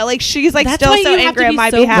haunts me. She's That's still why so you have angry to on be my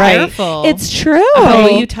so behalf. Careful. It's true. Oh,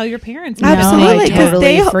 you tell your parents. Absolutely, because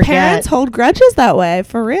totally parents hold grudges that way,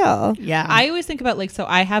 for real. Yeah. I always think about so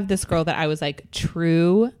I have this girl that I was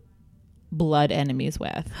true blood enemies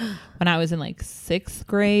with when I was in 6th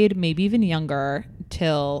grade, maybe even younger,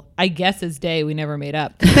 till I guess this day we never made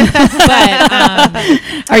up. But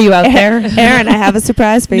are you out there? Aaron, I have a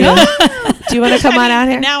surprise for you. Do you want to come on out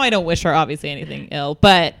here? Now I don't wish her obviously anything ill,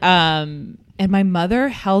 but and my mother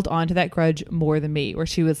held on to that grudge more than me, where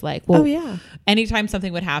she was like, well, anytime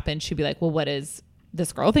something would happen, she'd be like, well, what does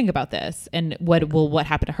this girl think about this? And what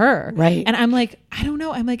happened to her? Right. And I'm like, I don't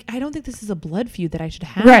know. I'm like, I don't think this is a blood feud that I should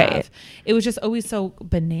have. Right. It was just always so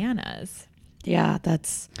bananas. Yeah,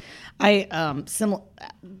 that's a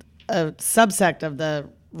subsect of the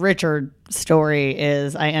Richard story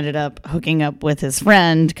is I ended up hooking up with his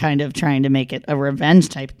friend, kind of trying to make it a revenge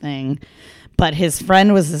type thing. But his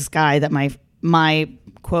friend was this guy that my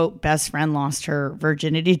quote best friend lost her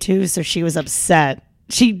virginity to, so she was upset.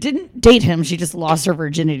 She didn't date him, she just lost her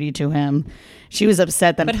virginity to him. She was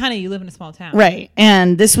upset that. But honey, you live in a small town. Right.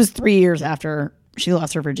 And this was 3 years after she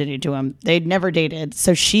lost her virginity to him. They'd never dated.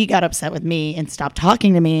 So she got upset with me and stopped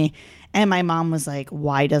talking to me. And my mom was like,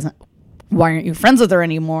 why aren't you friends with her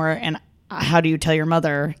anymore? And how do you tell your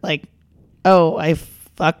mother? Oh, I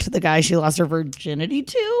fucked the guy she lost her virginity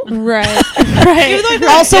to? Right. Right.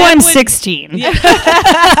 Also, I'm 16. Yeah.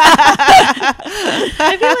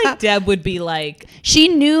 I feel like Deb would be like. She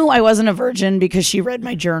knew I wasn't a virgin because she read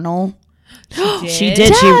my journal. She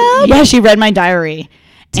did. She read my diary.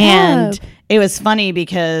 Deb. And it was funny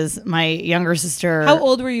because my younger sister. How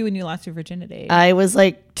old were you when you lost your virginity? I was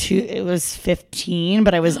it was 15,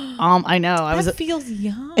 but I was I know. That feels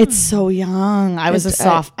young. It's so young. I was a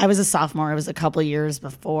sophomore. It was a couple years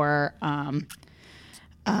before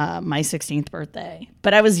my 16th birthday.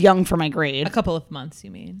 But I was young for my grade. A couple of months,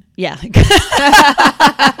 you mean? Yeah. How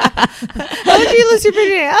did you lose your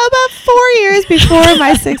virginity? About 4 years before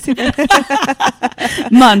my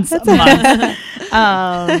 16th. Months.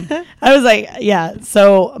 I was like, yeah.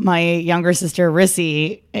 So my younger sister,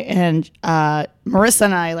 Rissy, and Marissa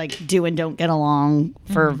and I do and don't get along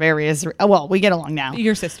for various. Well, we get along now.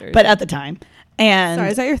 Your sisters. But at the time. And sorry,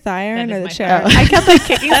 is that your thigh iron or the my chair? thigh. I kept like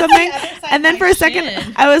kicking something, and then my for a second,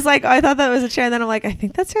 chin. I was like, oh, I thought that was a chair, and then I'm like, I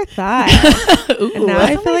think that's your thigh. And now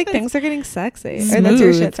I feel like things are getting sexy. Or that's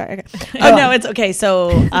your shit. Sorry. Okay. Oh, no, it's okay. So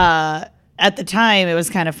at the time, it was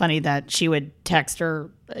kind of funny that she would text her.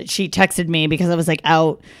 She texted me because I was like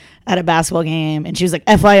out at a basketball game, and she was like,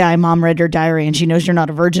 FYI, mom read your diary, and she knows you're not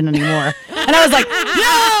a virgin anymore. And I was like,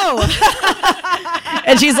 no!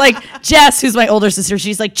 And she's like, Jess, who's my older sister,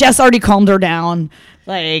 she's like, Jess already calmed her down.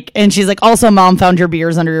 Like, and she's like, also, mom found your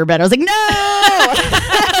beers under your bed. I was like, no!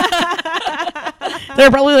 There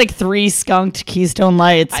are probably like 3 skunked Keystone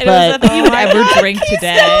Lights. I don't think you would ever drink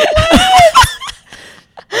today.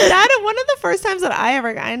 That one of the first times that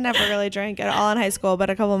I never really drank at all in high school, but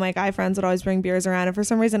a couple of my guy friends would always bring beers around, and for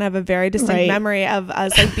some reason I have a very distinct memory of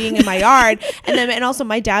us like being in my yard, and also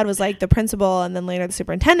my dad was like the principal and then later the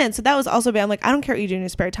superintendent, so that was also I'm like, I don't care what you do in your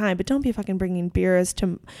spare time, but don't be fucking bringing beers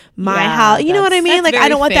to my house, you know what I mean? Like I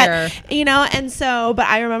don't want that, you know. And so, but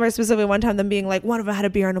I remember specifically one time them being like, one of them had a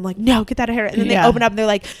beer, and I'm like, no, get that out of here, and then they open up and they're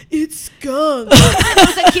like, it's skunk. And it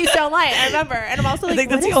was a Keystone Light, I remember, and I'm also like, I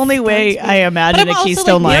think that's the only way I imagine a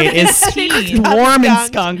Keystone Light is warm and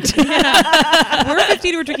skunked. Yeah. We're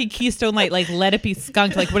 15. We're drinking Keystone Light. Like, let it be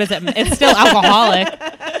skunked. Like, what is it? It's still alcoholic.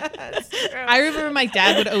 I remember my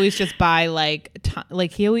dad would always just buy like my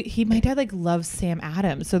dad like loves Sam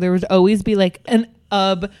Adams, so there would always be like an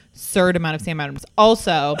absurd amount of Sam Adams.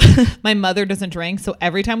 Also, my mother doesn't drink, so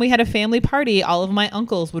every time we had a family party, all of my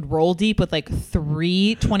uncles would roll deep with like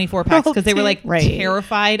 3 24-packs because they were like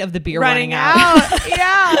terrified of the beer running out.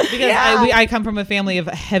 Yeah, because I come from a family of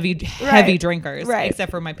heavy drinkers, except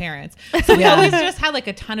for my parents. So we always just had like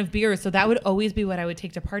a ton of beers. So that would always be what I would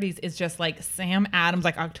take to parties, is just like Sam Adams,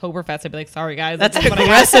 like Oktoberfest. I'd be like, sorry guys, that's an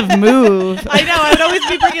aggressive move. I know. I would always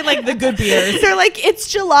be bringing like the good beers. They're like, it's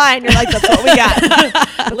July, and you're like, that's what we got.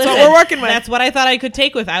 That's what we're working with. That's what I thought I could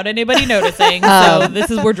take without anybody noticing.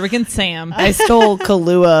 So we're drinking Sam. I stole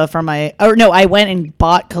Kahlua from I went and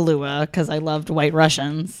bought Kahlua because I loved White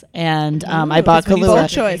Russians, and I bought Kahlua. Bold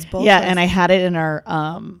choice. And I had it in our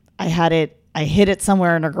I hid it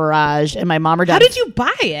somewhere in our garage, and my mom or dad. How did you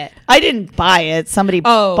buy it? I didn't buy it. Somebody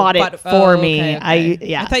bought it for me.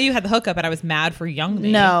 Okay. I thought you had the hookup, and I was mad for young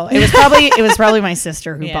me. No, it was probably my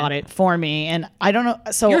sister who bought it for me, and I don't know.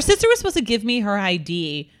 So your sister was supposed to give me her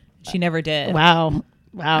ID. She never did. Wow.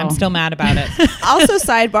 I'm still mad about it. Also,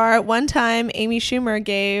 sidebar, one time Amy Schumer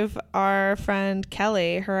gave our friend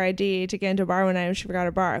Kelly her ID to get into a bar one night, and she forgot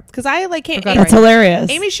her bar. Because I like can't. That's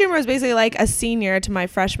hilarious. Amy Schumer was basically like a senior to my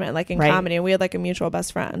freshman, like in comedy, and we had like a mutual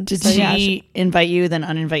best friend. Did she invite you, then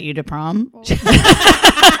uninvite you to prom? She did.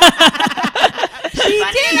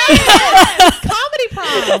 Comedy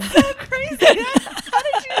prom. So crazy. How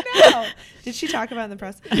did you know? Did she talk about it in the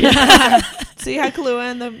press? So you had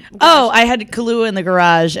Kahlua in the garage? Oh, I had Kahlua in the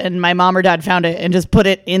garage, and my mom or dad found it and just put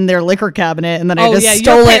it in their liquor cabinet, and then I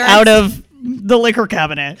stole it out of the liquor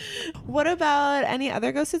cabinet. What about any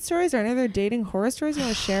other ghosted stories or any other dating horror stories you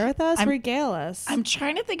want to share with us? Regale us. I'm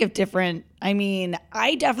trying to think of different. I mean,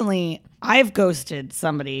 I've ghosted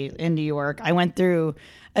somebody in New York. I went through,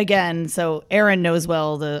 again, so Aaron knows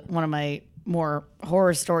well, one of my more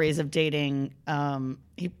horror stories of dating.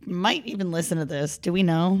 He might even listen to this. Do we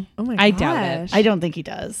know? Oh my gosh. I doubt it. I don't think he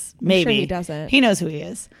does. Maybe. I'm sure he doesn't. He knows who he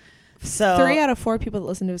is. So 3 out of 4 people that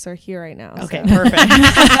listen to us are here right now. Okay, perfect.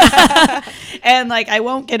 And like, I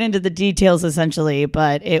won't get into the details essentially,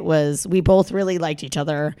 but we both really liked each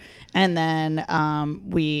other. And then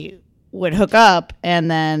we would hook up,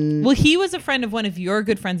 and then he was a friend of one of your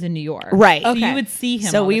good friends in New York, right? So you would see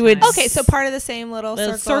him. So we would. Okay, so part of the same little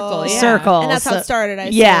circle, circle, and that's how it started. I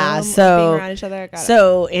assume, so being around each other.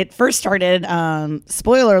 So it first started.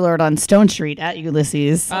 Spoiler alert on Stone Street at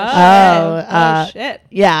Ulysses. Oh shit!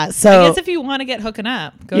 Yeah. So I guess if you want to get hooking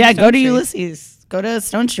up, go to Ulysses. Go to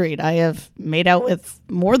Stone Street. I have made out with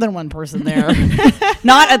more than one person there,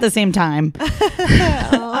 not at the same time.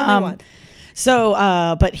 Only one. So,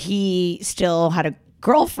 but he still had a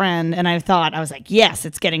girlfriend, and I was like, yes,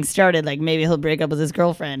 it's getting started. Like, maybe he'll break up with his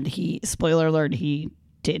girlfriend. Spoiler alert, he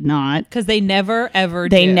did not. Because they never, ever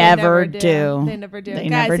do. They never do. They never do.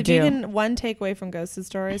 Guys, if you can one takeaway from Ghosted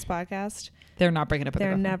Stories podcast, they're not breaking up with their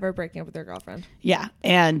girlfriend. They're never breaking up with their girlfriend. Yeah.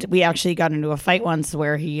 And we actually got into a fight once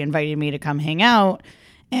where he invited me to come hang out.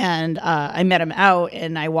 And I met him out,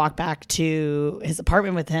 and I walked back to his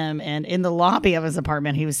apartment with him. And in the lobby of his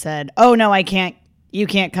apartment, he said, "Oh no, I can't. You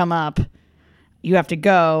can't come up. You have to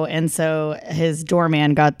go." And so his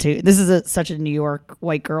doorman got to. This is such a New York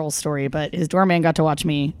white girl story, but his doorman got to watch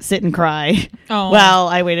me sit and cry while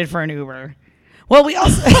I waited for an Uber. Well, we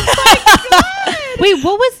also. Wait,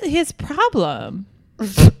 what was his problem?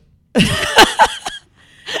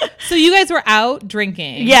 So you guys were out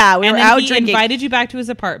drinking. Yeah, we were out He drinking. invited you back to his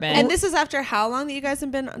apartment. And this is after how long that you guys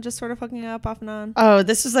have been just sort of hooking up off and on? Oh,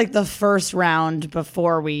 this is like the first round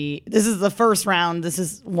before this is the first round. This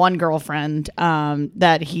is one girlfriend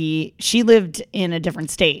that she lived in a different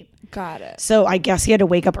state. Got it. So I guess he had to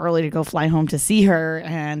wake up early to go fly home to see her,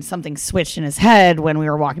 and something switched in his head when we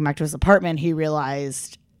were walking back to his apartment. He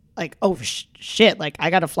realized, like, oh shit, like I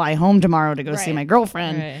got to fly home tomorrow to go see my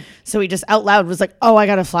girlfriend. Right. So he just out loud was like, oh, I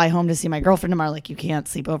got to fly home to see my girlfriend tomorrow. Like, you can't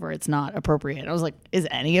sleep over. It's not appropriate. I was like, is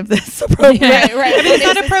any of this appropriate? Right. I mean, it's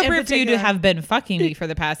not appropriate for you to have been fucking me for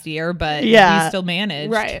the past year, but you still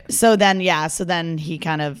managed. Right. So then he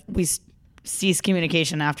kind of, we ceased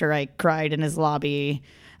communication after I cried in his lobby.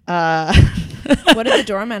 What did the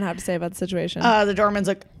doorman have to say about the situation? The doorman's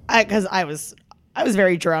like, because I was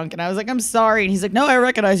very drunk, and I was like, I'm sorry. And he's like, no, I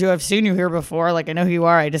recognize you. I've seen you here before. Like, I know who you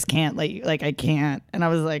are. I just can't let you, like, I can't. And I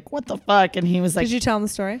was like, what the fuck? And he was like, did you tell him the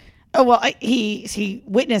story? oh, well, he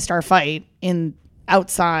witnessed our fight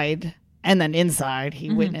outside, and then inside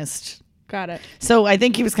he witnessed. Got it. So I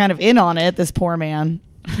think he was kind of in on it, this poor man.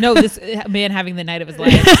 No, this man having the night of his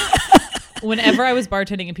life. Whenever I was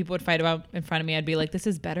bartending and people would fight about in front of me, I'd be like, this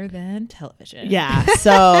is better than television. Yeah.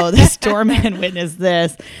 So this doorman witnessed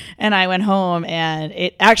this, and I went home, and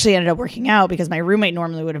it actually ended up working out because my roommate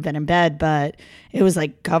normally would have been in bed, but it was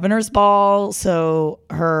like governor's ball. So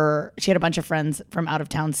she had a bunch of friends from out of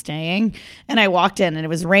town staying, and I walked in, and it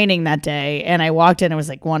was raining that day. And I walked in, it was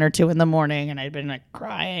like 1 or 2 in the morning, and I'd been like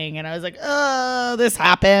crying, and I was like, oh, this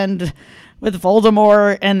happened with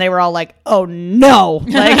Voldemort. And they were all like, oh no.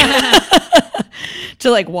 Like, to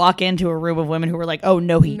like walk into a room of women who were like, oh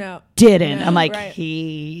no, he didn't. No, I'm like, right.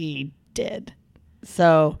 he did.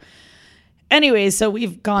 So anyways, so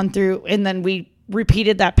we've gone through, and then we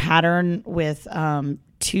repeated that pattern with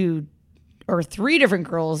 2 or 3 different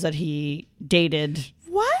girls that he dated.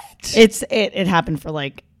 What? It happened for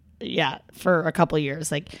for a couple of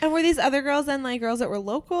years. Like, and were these other girls then like girls that were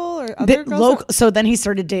local or other girls? So then he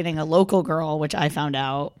started dating a local girl, which I found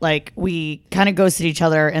out. Like, we kind of ghosted each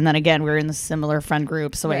other, and then again we were in the similar friend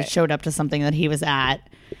group. So I showed up to something that he was at,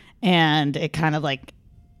 and it kind of like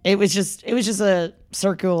it was just a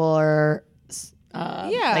circular.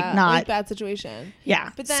 Like not bad situation.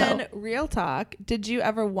 Yeah. But then, real talk, did you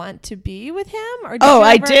ever want to be with him? Or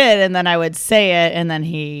I did, and then I would say it, and then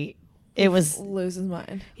it was lose his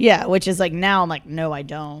mind. Yeah, which is like now I'm like, no, I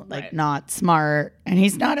don't. Like, not smart, and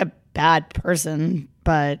he's not a bad person,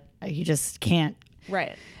 but he just can't.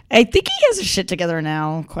 Right. I think he has his shit together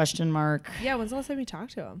now? ? Yeah. When's the last time you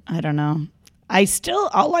talked to him? I don't know.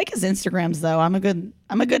 I'll like his Instagrams though. I'm a good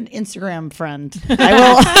Instagram friend. I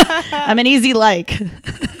will. I'm an easy like.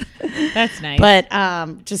 That's nice. But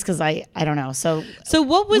just because I don't know. So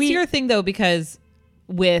what was your thing though? Because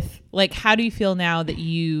with like, how do you feel now that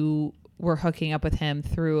you were hooking up with him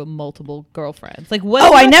through multiple girlfriends? Like,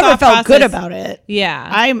 what? I never felt good about it. Yeah.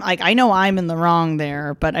 I'm like, I know I'm in the wrong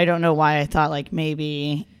there, but I don't know why I thought like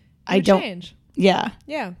maybe I don't change. Yeah.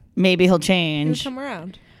 Yeah. Maybe he'll change. He'll come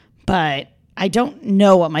around. But I don't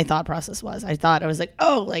know what my thought process was. I thought I was like,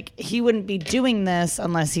 oh, like he wouldn't be doing this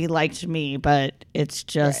unless he liked me, but it's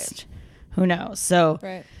just who knows. So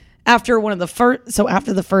after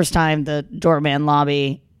after the first time, the doorman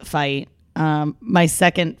lobby fight, my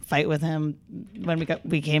second fight with him, when we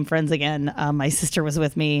became friends again, my sister was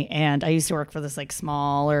with me, and I used to work for this like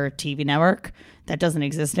smaller TV network that doesn't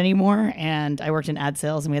exist anymore, and I worked in ad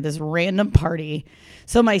sales, and we had this random party.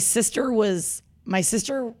 So my sister was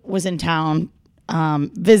in town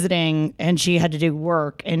visiting, and she had to do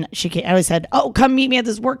work, and I always said, oh, come meet me at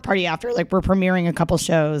this work party after, like we're premiering a couple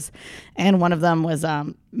shows, and one of them was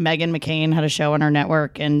Meghan McCain had a show on our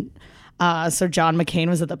network, and so John McCain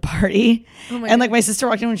was at the party, and like my sister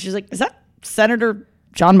walked in and she's like, is that Senator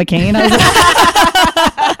John McCain?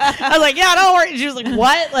 I was like, yeah, don't worry. She was like,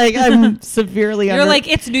 what? Like, I'm severely You're like,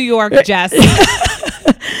 it's New York, Jess.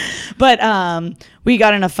 But we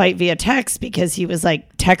got in a fight via text because he was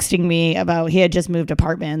like texting me about he had just moved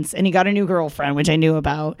apartments and he got a new girlfriend, which I knew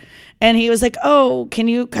about. And he was like, oh, can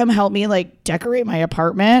you come help me like decorate my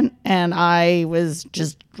apartment? And I was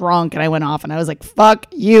just drunk and I went off and I was like, fuck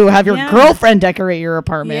you, have your girlfriend decorate your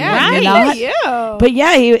apartment. Yeah, you. But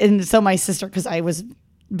yeah, and so my sister, because I was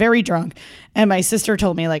very drunk, and my sister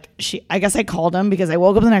told me like I guess I called him because I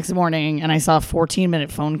woke up the next morning and I saw a 14-minute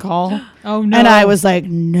phone call. Oh no. And I was like,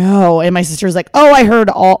 no. And my sister was like,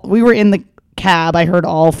 oh, we were in the cab, I heard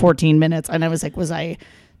all 14 minutes. And I was like, was I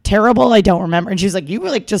terrible? I don't remember. And she was like, you were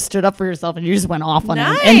like just stood up for yourself and you just went off on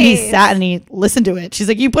him. And he sat and he listened to it. She's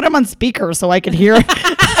like, you put him on speaker so I could hear.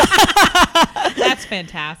 That's That's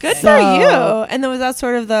fantastic. Good for you. And then was that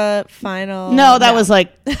sort of the final? No, that was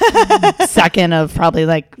like second of probably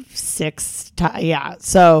like 6. Yeah.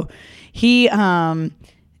 So he,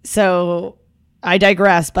 so I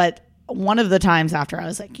digress, but one of the times after I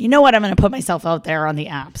was like, you know what? I'm going to put myself out there on the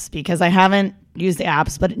apps because I haven't used the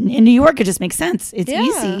apps, but in New York, it just makes sense. It's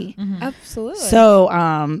easy. Absolutely.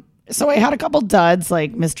 So, so I had a couple duds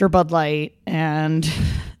like Mr. Bud Light and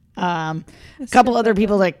a couple other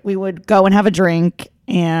people. Like we would go and have a drink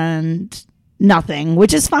and nothing,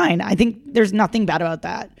 which is fine. I think there's nothing bad about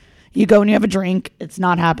that. You go and you have a drink. It's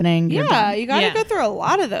not happening. You're done. You got to go through a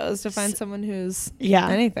lot of those to find someone who's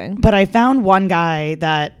anything. But I found one guy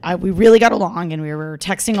that we really got along, and we were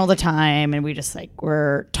texting all the time, and we just like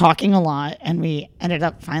were talking a lot, and we ended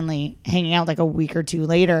up finally hanging out like a week or two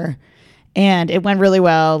later, and it went really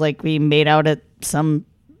well. Like we made out at some,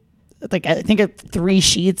 like I think at 3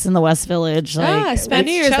 Sheets in the West Village. Like spend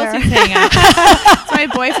New Year's there. Chelsea's hanging out. It's my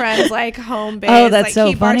boyfriend's like home base. Oh, that's like, so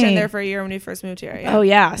he funny. bartended there for a year when we first moved here. Yeah. Oh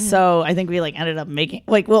yeah. So I think we like ended up making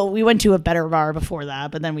like, well, we went to a better bar before that,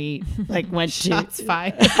 but then we like went Shots to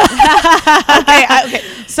fired. okay.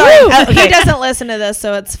 Sorry. He doesn't listen to this,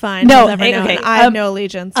 so it's fine. No, He'll never know, okay. and I have no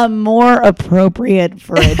allegiance. A more appropriate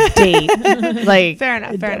for a date. Like Fair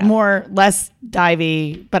enough. More less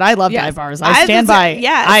divey, but I love dive bars. I I stand would by. say-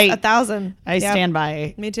 Yes, 1,000. I stand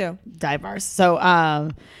by Me too. dive bars. So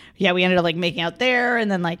yeah, we ended up like making out there and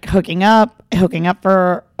then like hooking up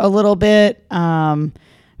for a little bit.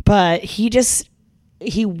 But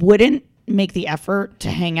he wouldn't make the effort to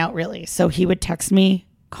hang out really. So he would text me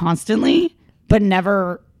constantly, but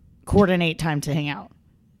never coordinate time to hang out.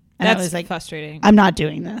 And That's I was like, frustrating. I'm not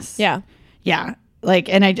doing this. Yeah. Yeah. Like,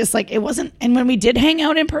 and I just like, it wasn't, and when we did hang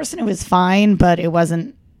out in person, it was fine, but it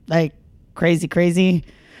wasn't like crazy.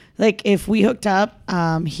 Like if we hooked up,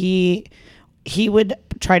 he would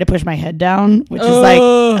try to push my head down, which is like,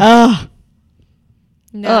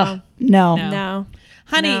 No.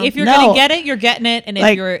 Honey, No. if you're No. gonna get it, you're getting it, and if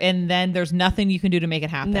Like- and then there's nothing you can do to make it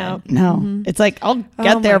happen. No. No, it's like I'll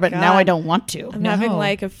get there, my but now God. I don't want to. I'm having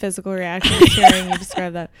like a physical reaction to hearing you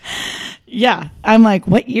describe that. Yeah, I'm like,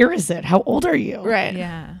 what year is it? How old are you? Right.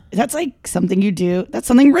 Yeah. That's like something you do. That's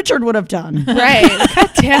something Richard would have done. Right.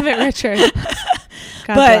 God damn it, Richard.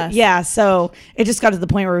 God But bless. yeah, so it just got to the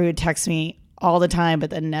point where he would text me all the time, but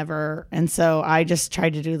then never. And so I just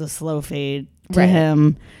tried to do the slow fade to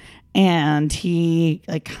him, and he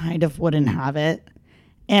like kind of wouldn't have it.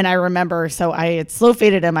 And I remember, so I had slow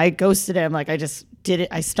faded him. I ghosted him. Like I just did it.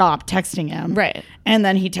 I stopped texting him. Right. And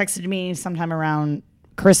then he texted me sometime around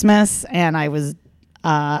Christmas, and I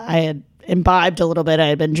had imbibed a little bit. I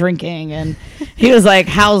had been drinking, and he was like,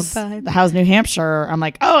 how's New Hampshire? I'm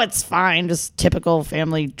like, oh, it's fine, just typical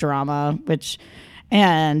family drama,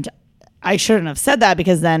 and I shouldn't have said that,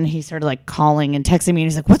 because then he started like calling and texting me,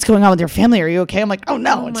 and he's like, what's going on with your family? Are you okay? I'm like, oh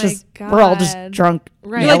no, it's my just we're all just God. drunk.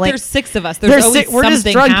 Right. Yelling. Like there's 6 of us. There's always We're just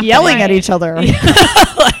something drunk happening. yelling at each other.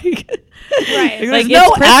 Right. There's Like, no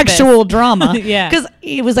it's Christmas. actual drama. Yeah. Because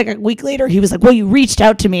it was like a week later, he was like, well, you reached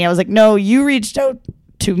out to me. I was like, no, you reached out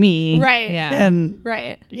to me. Right. Yeah. And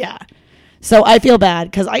Right. yeah. So I feel bad,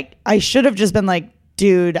 because I should have just been like,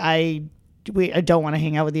 dude, I don't want to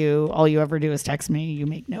hang out with you. All you ever do is text me. You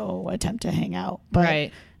make no attempt to hang out.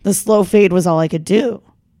 But the slow fade was all I could do.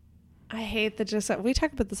 I hate that we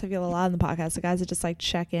talk about this, I feel, a lot in the podcast. The guys that just like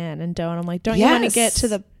check in and don't. I'm like, don't you want to get to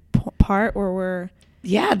the part where we're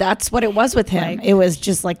Yeah, that's what it was with him. Like, it was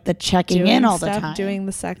just like the checking doing in all stuff, the time. doing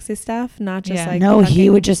the sexy stuff, not just like no, he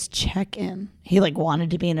fucking- would just check in. He like wanted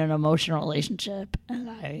to be in an emotional relationship, and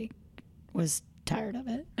I was tired of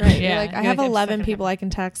it. Right. Yeah. You're like, I You're have like, it's 11 fucking people I can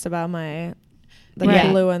text about the Right.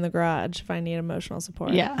 Kahlua in the garage if I need emotional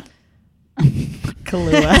support. Yeah.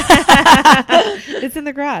 Kahlua. It's in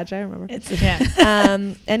the garage. I remember.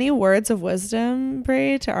 Yeah. Any words of wisdom,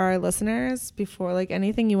 Brie, to our listeners before, like,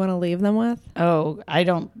 anything you want to leave them with? Oh, I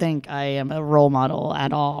don't think I am a role model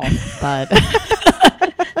at all, but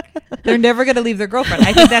They're never going to leave their girlfriend.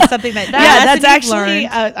 I think that's something that that's actually actually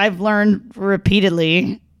learned. I've learned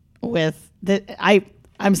repeatedly with the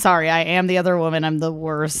I'm sorry, I am the other woman. I'm the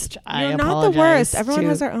worst. I You're not the apologize worst. Everyone to-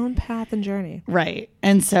 has their own path and journey. Right.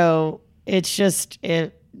 And so it's just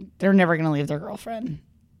they're never going to leave their girlfriend,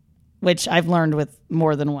 which I've learned with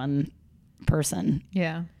more than one person.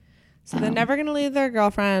 Yeah. So they're never gonna leave their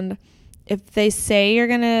girlfriend. If they say they're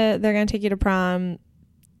gonna take you to prom,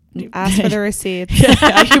 ask for the receipts. you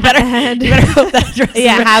better hope that dress.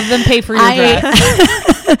 Yeah. Have them pay for your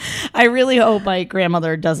dress. I really hope my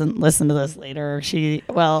grandmother doesn't listen to this later. She's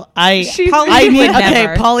I need would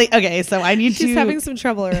never. Polly. Okay, so I need She's to. having some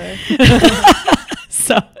trouble.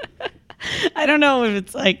 So I don't know if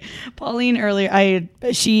it's like Pauline earlier.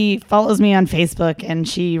 She follows me on Facebook and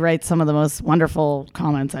she writes some of the most wonderful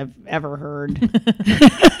comments I've ever heard.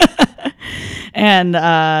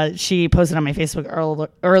 And she posted on my Facebook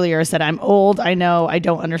earlier, said, "I'm old. I know. I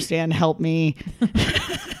don't understand. Help me."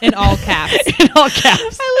 In all caps. In all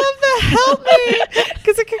caps. I love the help me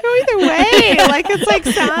because it could go either way. Like it's like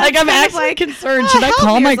sounds like I'm actually like concerned. Should I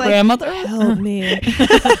call my grandmother? Help me. I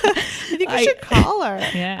think you should call her.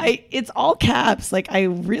 Yeah. It's all caps. Like I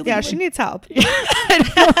really. Yeah, she needs help.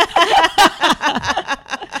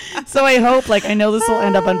 So I hope, like, I know this will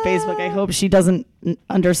end up on Facebook. I hope she doesn't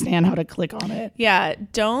understand how to click on it. Yeah,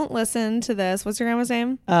 don't listen to this. What's your grandma's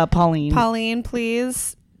name? Pauline. Pauline,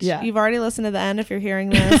 please. Yeah. You've already listened to the end if you're hearing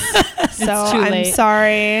this. So too I'm late.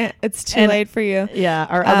 sorry. It's too late for you. Yeah,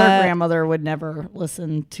 our other grandmother would never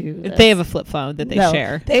listen to this. They have a flip phone that they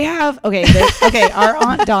share. They have, okay, our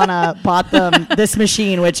Aunt Donna bought them this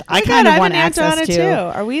machine, which I kind of want access to. Too.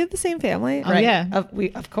 Are we the same family? Oh, yeah.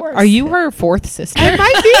 Of course. Are you her fourth sister? I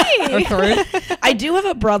might be. Or third? I do have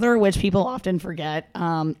a brother, which people often forget.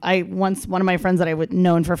 One of my friends that I would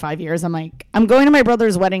known for 5 years, I'm like, I'm going to my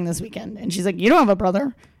brother's wedding this weekend. And she's like, you don't have a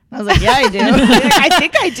brother? I was like, yeah, I do. I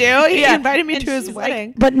think I do. He invited me And to his she's wedding.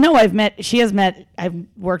 like, but no, I've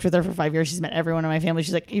worked with her for 5 years. She's met everyone in my family.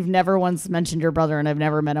 She's like, you've never once mentioned your brother and I've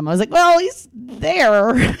never met him. I was like, well, he's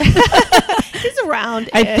there. He's around.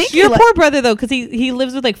 I think Your poor brother, though, because he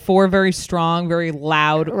lives with like 4 very strong, very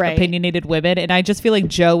loud, opinionated women. And I just feel like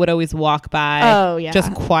Joe would always walk by. Oh, yeah.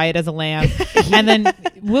 Just quiet as a lamb. And then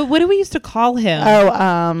what do we used to call him?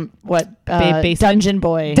 Dungeon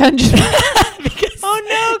Boy. Dungeon Oh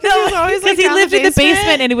no, because he's always like he lived in the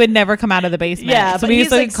basement and he would never come out of the basement. Yeah, so but we he's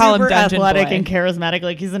used to like call him super Dungeon athletic Boy. and charismatic.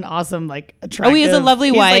 Like he's an awesome, like attractive. Oh, he has a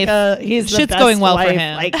lovely wife. He's the Shit's best going well for wife.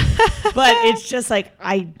 him. Like, but it's just like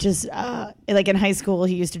like in high school,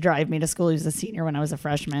 he used to drive me to school. He was a senior when I was a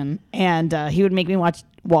freshman, and he would make me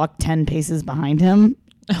walk 10 paces behind him.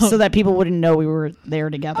 So that people wouldn't know we were there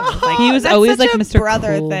together. Like, he was that's always such like a Mr.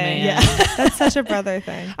 brother Cool thing. Man. Yeah, that's such a brother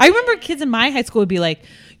thing. I remember kids in my high school would be like,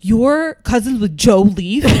 "You're cousins with Joe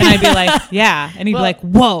Leafe," and I'd be like, "Yeah," and he'd be like,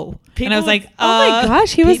 "Whoa," and I was like, "Oh my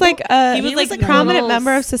gosh, he was like a prominent little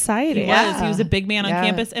member of society." He was a big man on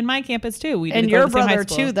campus, and my campus too. And your brother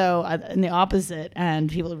too, though, in the opposite. And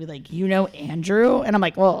people would be like, "You know Andrew?" And I'm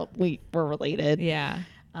like, "Well, we're related." Yeah.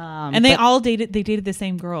 And they dated the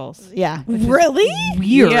same girls. Yeah. Really?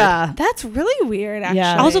 Weird. Yeah. That's really weird, actually.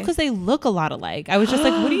 Yeah. Also because they look a lot alike. I was just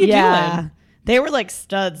like, what are you doing? They were like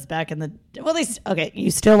studs back in the. Well,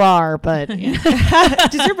 you still are, but.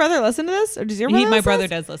 Does your brother listen to this, or does your brother? My brother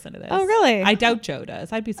does listen to this. Oh, really? I doubt Joe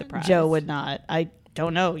does. I'd be surprised. Joe would not. I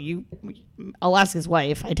don't know. I'll ask his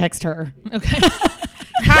wife. I text her. Okay.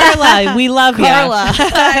 Carla, we love you. Carla.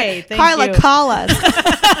 Hi. Carla, call us.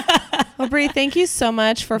 Well, Brie, thank you so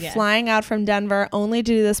much for flying out from Denver only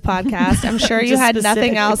to do this podcast. I'm sure you had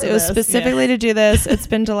nothing else. It was specifically to do this. It's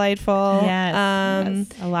been delightful. Yes.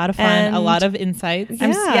 A lot of fun. A lot of insights.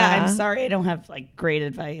 I'm sorry I don't have like great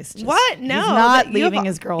advice. What? No. He's not leaving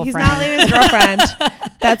his girlfriend. He's not leaving his girlfriend.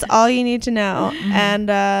 That's all you need to know. And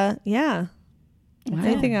yeah. Wow.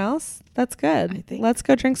 Anything else? That's good. Let's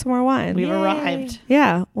go drink some more wine. We've arrived.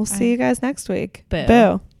 Yeah. We'll see you guys next week. Boo.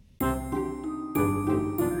 Boo.